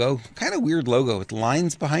CDC logo, kind of weird logo with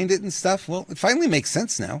lines behind it and stuff. Well, it finally makes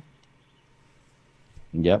sense now.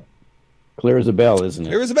 Yep. Clear as a bell, isn't it?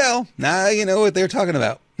 Clear as a bell. Now you know what they're talking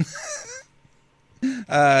about.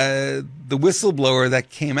 The whistleblower that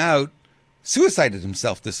came out suicided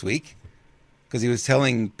himself this week because he was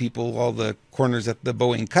telling people all the corners that the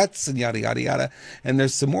Boeing cuts and yada, yada, yada. And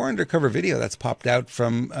there's some more undercover video that's popped out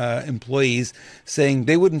from employees saying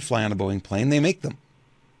they wouldn't fly on a Boeing plane. They make them.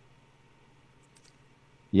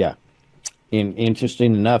 Yeah.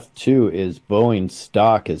 Interesting enough, too, is Boeing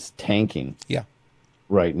stock is tanking. Yeah.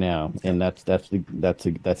 Right now, and that's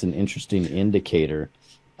an interesting indicator.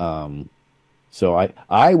 So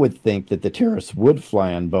I would think that the terrorists would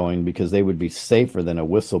fly on Boeing because they would be safer than a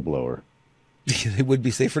whistleblower. They would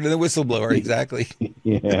be safer than a whistleblower, exactly.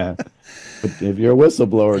 Yeah, but if you're a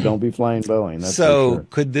whistleblower, don't be flying Boeing. That's so for sure.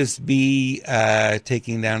 Could this be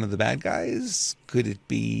taking down of the bad guys? Could it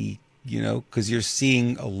be? Because you're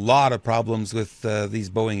seeing a lot of problems with these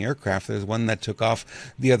Boeing aircraft. There's one that took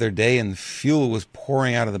off the other day and fuel was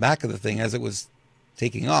pouring out of the back of the thing as it was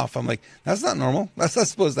taking off. I'm like, that's not normal. That's not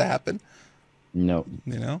supposed to happen. No.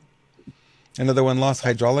 Another one lost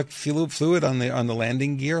hydraulic fluid on the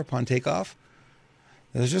landing gear upon takeoff.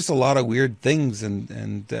 There's just a lot of weird things.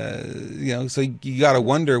 And so you got to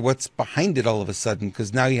wonder what's behind it all of a sudden,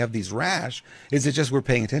 because now you have these rash. Is it just we're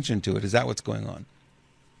paying attention to it? Is that what's going on?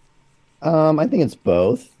 I think it's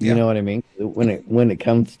both. Yeah. You know what I mean? When it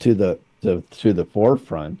comes to the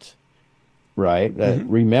forefront, right?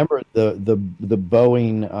 Remember the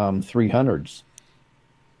Boeing 300s.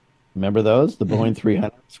 Remember those? The Boeing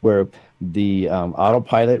 300s, where the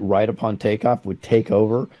autopilot right upon takeoff would take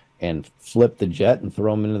over and flip the jet and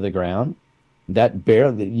throw them into the ground. That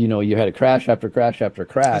barely, you had a crash after crash after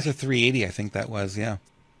crash. It was a 380, I think that was, yeah.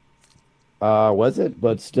 Was it?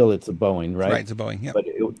 But still, it's a Boeing, right? Right, it's a Boeing, yeah. But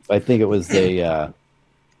I think it was I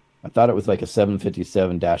thought it was like a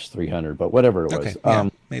 757-300, but whatever it was. Okay, yeah,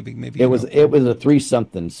 maybe. It was a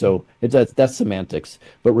 3-something, so that's semantics.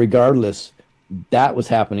 But regardless, that was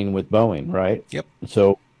happening with Boeing, right? Yep.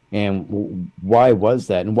 So, and why was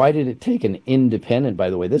that? And why did it take an independent, by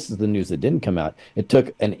the way, this is the news that didn't come out. It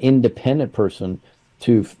took an independent person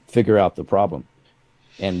to figure out the problem.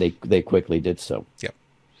 And they quickly did so. Yep.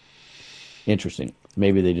 Interesting.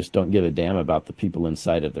 Maybe they just don't give a damn about the people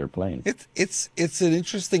inside of their plane. It's an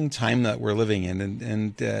interesting time that we're living in,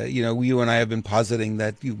 and you and I have been positing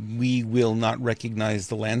that we will not recognize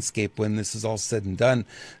the landscape when this is all said and done.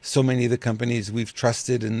 So many of the companies we've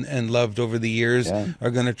trusted and loved over the years are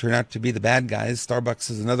going to turn out to be the bad guys. Starbucks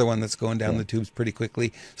is another one that's going down the tubes pretty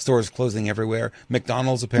quickly. Stores closing everywhere.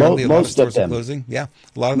 McDonald's apparently a lot of stores are closing. Yeah,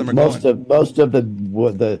 a lot of them are going. Most of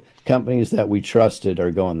the companies that we trusted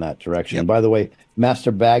are going that direction. Yep. By the way,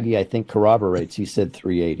 Master Baggy, I think, corroborates. He said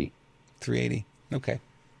 380. 380. Okay.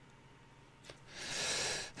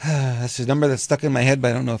 That's a number that's stuck in my head,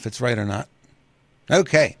 but I don't know if it's right or not.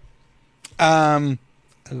 Okay.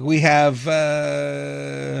 We have,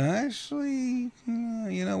 actually,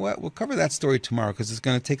 you know what? We'll cover that story tomorrow because it's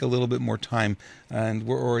going to take a little bit more time, and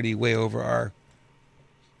we're already way over our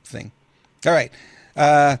thing. All right.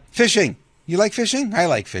 Fishing. You like fishing? I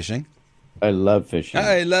like fishing. I love fishing.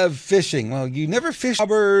 I love fishing. Well, you never fish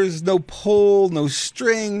bobbers, no pole, no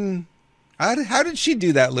string. How did she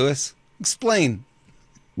do that, Lewis? Explain.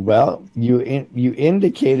 Well, you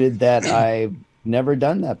indicated that I've never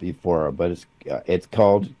done that before, but it's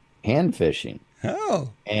called hand fishing. Oh.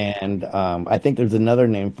 And I think there's another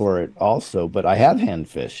name for it also, but I have hand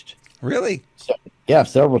fished. Really? So, yeah,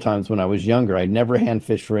 several times when I was younger. I never hand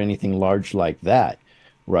fished for anything large like that,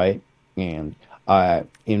 right? And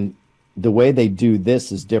in the way they do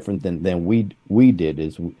this is different than we did.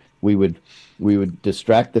 Is we would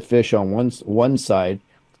distract the fish on one side,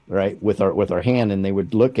 right, with our hand, and they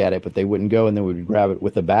would look at it, but they wouldn't go, and then we would grab it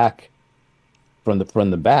with the back from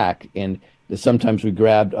the back, and sometimes we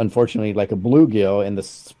grabbed, unfortunately, like a bluegill, and the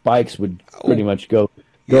spikes would pretty much go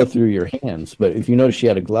through your hands. But if you notice, she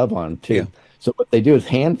had a glove on too. Yeah. So what they do is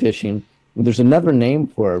hand fishing. There's another name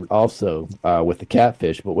for it also with the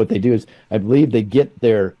catfish, but what they do is, I believe they get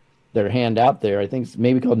their hand out there. I think it's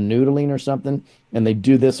maybe called noodling or something, and they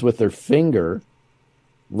do this with their finger,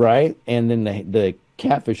 right? And then the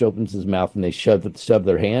catfish opens his mouth and they shove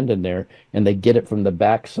their hand in there, and they get it from the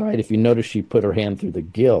backside. If you notice, she put her hand through the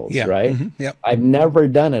gills, right? Mm-hmm. Yep. I've never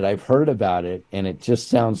done it. I've heard about it, and it just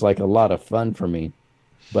sounds like a lot of fun for me.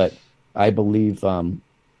 But I believe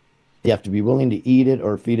you have to be willing to eat it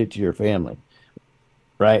or feed it to your family,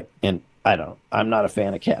 right? And I'm not a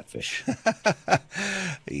fan of catfish.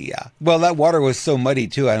 Yeah. Well, that water was so muddy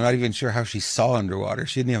too. I'm not even sure how she saw underwater.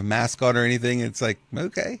 She didn't have a mask on or anything. It's like,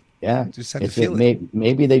 okay, Yeah. just have to It's it feel it.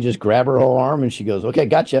 maybe they just grab her whole arm and she goes, "Okay,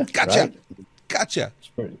 gotcha." Gotcha. Right? Gotcha. It's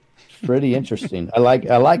pretty interesting. I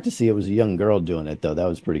like to see it was a young girl doing it though. That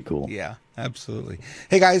was pretty cool. Yeah, absolutely.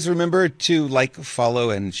 Hey guys, remember to like, follow,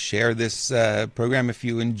 and share this program if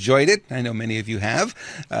you enjoyed it. I know many of you have.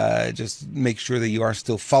 Just make sure that you are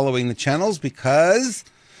still following the channels, because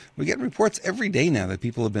we get reports every day now that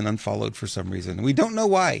people have been unfollowed for some reason. We don't know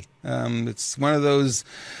why. It's one of those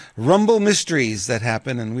Rumble mysteries that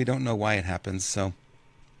happen, and we don't know why it happens. So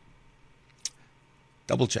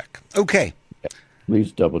double check. Okay,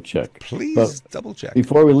 Please double check. But please double check.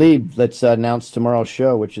 before we leave, let's announce tomorrow's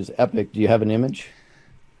show, which is epic. Do you have an image?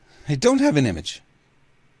 I don't have an image.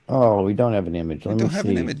 Oh, we don't have an image. I Let me don't have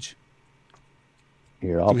an see. image.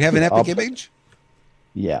 Here, Do we have an epic image?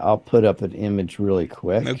 Yeah, I'll put up an image really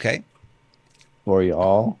quick Okay. for you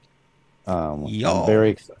all. I'm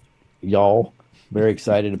very excited. Y'all very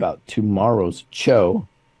excited about tomorrow's show.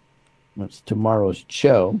 What's tomorrow's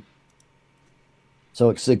show? So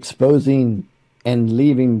it's exposing and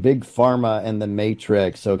leaving Big Pharma and the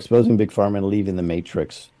Matrix. So exposing Big Pharma and leaving the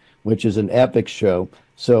Matrix, which is an epic show.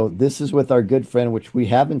 So this is with our good friend, which we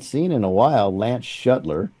haven't seen in a while, Lance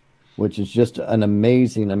Shuttler, which is just an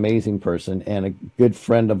amazing, amazing person and a good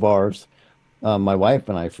friend of ours. My wife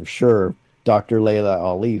and I, for sure, Dr. Layla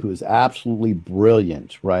Ali, who is absolutely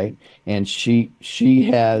brilliant, right? And she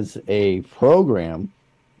has a program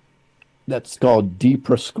that's called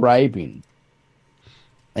Deprescribing,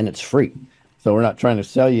 and it's free. So we're not trying to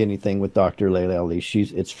sell you anything with Dr. Layla Ali.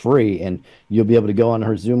 It's free, and you'll be able to go on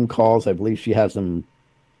her Zoom calls. I believe she has them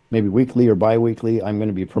maybe weekly or bi-weekly. I'm going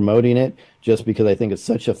to be promoting it just because I think it's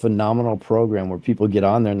such a phenomenal program where people get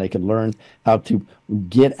on there and they can learn how to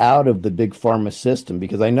get out of the big pharma system.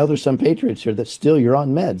 Because I know there's some patriots here that still you're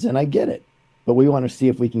on meds, and I get it. But we want to see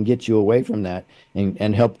if we can get you away from that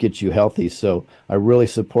and help get you healthy. So I really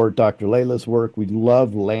support Dr. Layla's work. We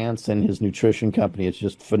love Lance and his nutrition company. It's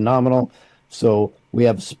just phenomenal. So we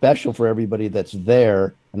have special for everybody that's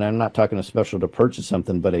there. And I'm not talking a special to purchase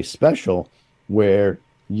something, but a special where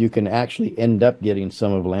you can actually end up getting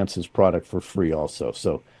some of Lance's product for free also.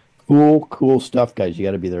 So cool stuff, guys. You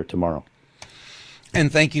got to be there tomorrow.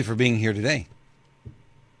 And thank you for being here today.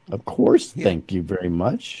 Of course. Yeah. Thank you very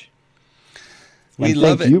much. We and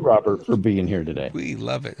love thank it. you, Robert, for being here today. We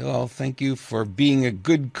love it. Well, thank you for being a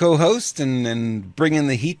good co-host and bringing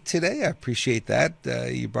the heat today. I appreciate that.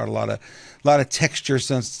 You brought a lot of texture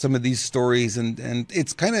to some of these stories, and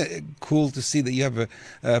it's kind of cool to see that you have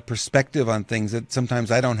a perspective on things that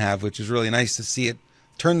sometimes I don't have, which is really nice to see it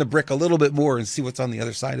turn the brick a little bit more and see what's on the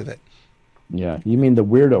other side of it. Yeah, you mean the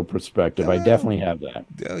weirdo perspective? I definitely have that.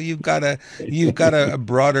 You've got a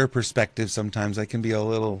broader perspective. Sometimes I can be a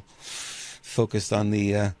little focused on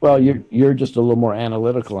the well, you're just a little more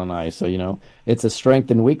analytical than I, so it's a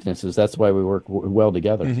strength and weaknesses. That's why we work well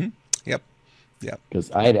together. Mm-hmm. Yep.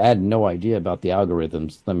 Because I had no idea about the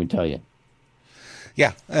algorithms, let me tell you.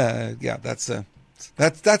 Yeah, that's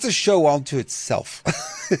a show all to itself.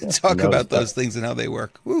 Talk about those things and how they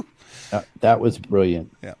work. Woo. That was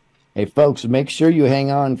brilliant. Yeah. Hey, folks, make sure you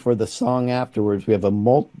hang on for the song afterwards. We have a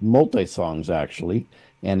multi-songs, actually,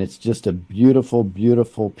 and it's just a beautiful,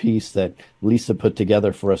 beautiful piece that Lisa put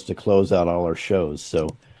together for us to close out all our shows.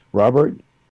 So, Robert,